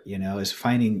part, is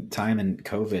finding time in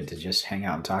COVID to just hang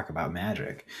out and talk about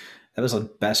magic. That was the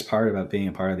best part about being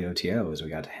a part of the OTO, is we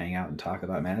got to hang out and talk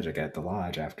about magic at the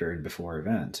lodge after and before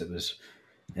events. It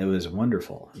was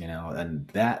wonderful, and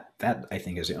that I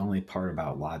think is the only part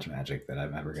about lodge magic that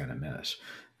I'm ever going to miss,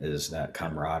 is that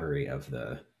camaraderie of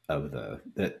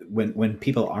when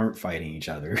people aren't fighting each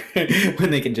other,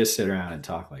 when they can just sit around and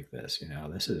talk like this.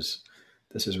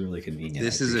 This is really convenient.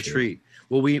 This is a treat.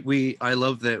 Well, I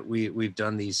love that we've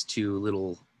done these two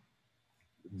little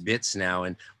bits now,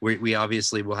 and we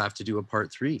obviously will have to do a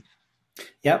part 3.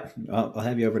 Yep, I'll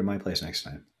have you over to my place next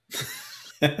time.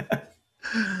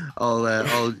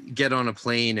 I'll get on a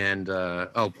plane and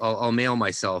I'll mail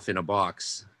myself in a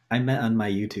box. I meant on my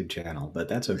YouTube channel, but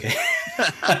that's okay.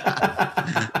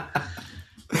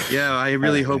 Yeah, I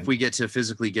really hope we get to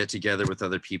physically get together with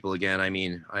other people again. I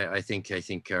mean, I think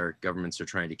our governments are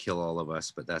trying to kill all of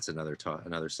us, but that's another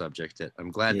subject. That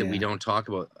I'm glad that we don't talk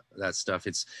about that stuff.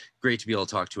 It's great to be able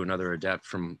to talk to another adept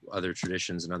from other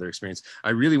traditions and other experience. I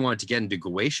really wanted to get into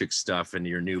Goetic stuff in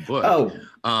your new book.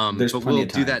 But we'll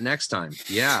do that next time.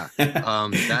 Yeah, that's all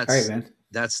right, man.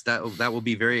 That will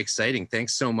be very exciting.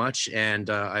 Thanks so much, and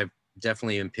I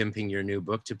definitely am pimping your new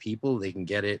book to people. They can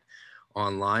get it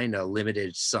online, a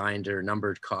limited signed or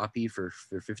numbered copy for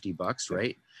 $50,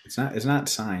 right? It's not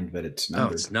signed, but it's numbered.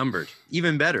 Oh, it's numbered.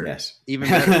 Even better. Yes. Even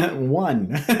better.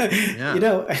 One. Yeah.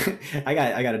 I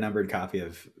got a numbered copy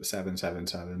of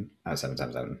 777. Not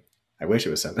 777. I wish it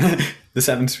was 7. The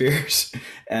 7 spheres.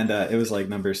 And it was like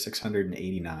number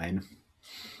 689.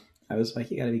 I was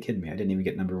like, you gotta be kidding me. I didn't even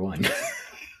get number 1.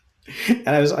 And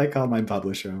I called my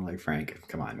publisher. I'm like, Frank,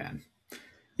 come on, man.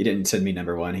 You didn't send me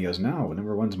number 1. He goes, no,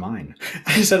 number 1's mine.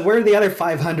 I said, where are the other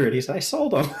 500? He said, I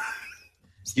sold them.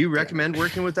 Do you recommend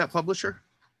working with that publisher?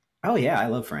 Oh yeah, I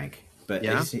love Frank, but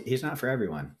he's not for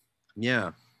everyone.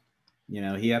 Yeah. You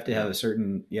have to have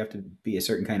you have to be a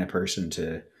certain kind of person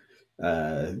to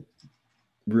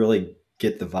really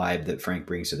get the vibe that Frank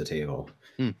brings to the table.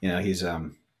 He's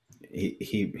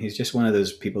he's just one of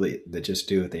those people that just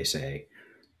do what they say,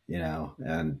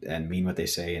 and mean what they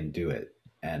say and do it.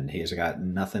 And he's got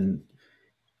nothing.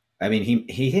 I mean,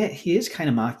 he is kind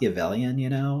of Machiavellian,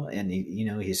 and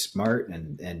he's smart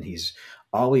and he's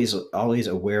always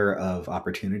aware of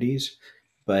opportunities,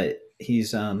 but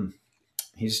he's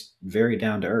very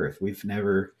down to earth. We've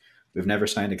never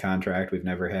signed a contract. We've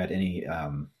never had any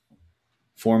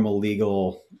formal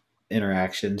legal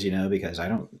interactions, because I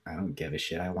don't give a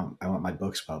shit. I want my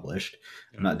books published.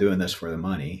 I'm not doing this for the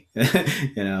money,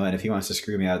 and if he wants to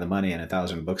screw me out of the money and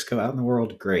 1,000 books go out in the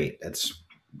world, great. It's,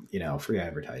 free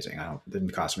advertising. It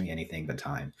didn't cost me anything but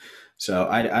time. So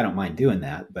I don't mind doing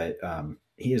that, but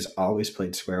he has always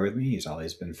played square with me. He's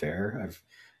always been fair.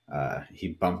 He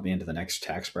bumped me into the next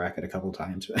tax bracket a couple of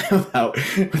times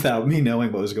without me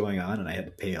knowing what was going on, and I had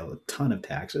to pay a ton of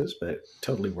taxes, but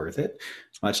totally worth it.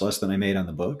 Much less than I made on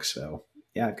the book. So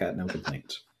yeah, I've got no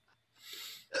complaints.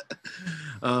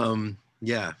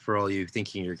 Yeah, for all you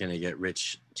thinking you're going to get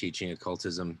rich teaching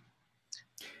occultism.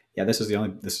 Yeah, this is the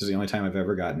only time I've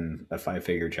ever gotten a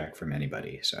 5-figure check from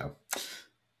anybody. So,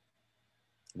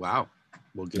 wow,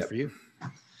 well, good for you.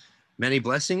 Many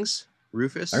blessings,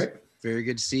 Rufus. All right. Very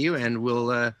good to see you, and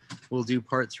we'll do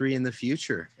part 3 in the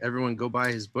future. Everyone, go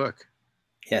buy his book.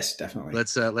 Yes, definitely.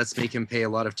 Let's make him pay a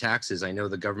lot of taxes. I know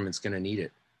the government's going to need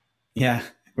it. Yeah,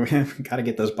 we got to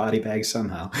get those body bags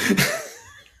somehow.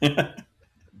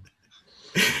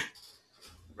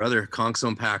 Brother, Conks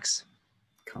on Pax.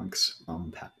 Conks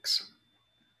on Pax.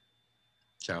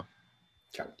 Ciao.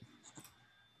 Ciao.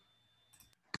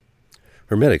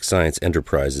 Hermetic Science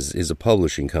Enterprises is a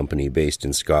publishing company based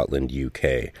in Scotland,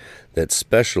 UK, that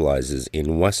specializes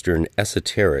in Western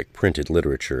esoteric printed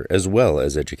literature as well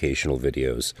as educational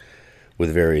videos.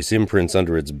 With various imprints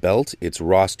under its belt, its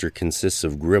roster consists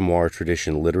of grimoire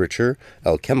tradition literature,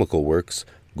 alchemical works,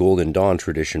 Golden Dawn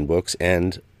tradition books,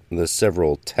 and the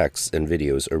several texts and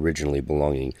videos originally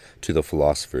belonging to the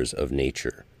philosophers of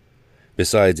nature.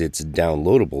 Besides its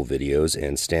downloadable videos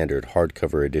and standard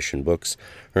hardcover edition books,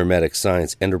 Hermetic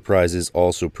Science Enterprises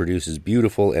also produces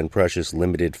beautiful and precious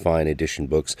limited fine edition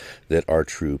books that are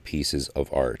true pieces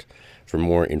of art. For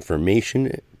more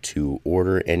information to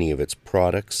order any of its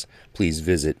products, please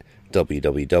visit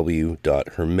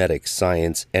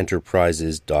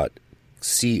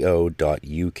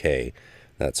www.hermeticscienceenterprises.co.uk.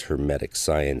 That's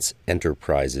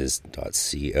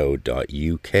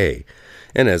hermeticscienceenterprises.co.uk.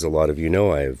 And as a lot of you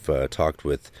know, I've talked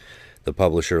with the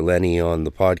publisher Lenny on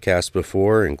the podcast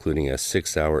before, including a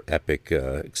 6-hour epic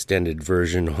extended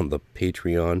version on the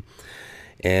Patreon,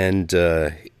 and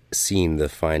seen the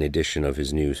fine edition of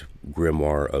his new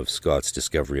grimoire of Scott's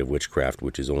Discovery of Witchcraft,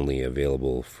 which is only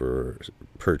available for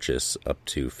purchase up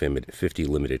to 50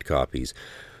 limited copies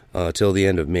till the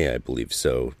end of May, I believe.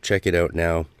 So check it out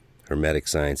now,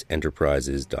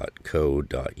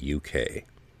 hermeticscienceenterprises.co.uk.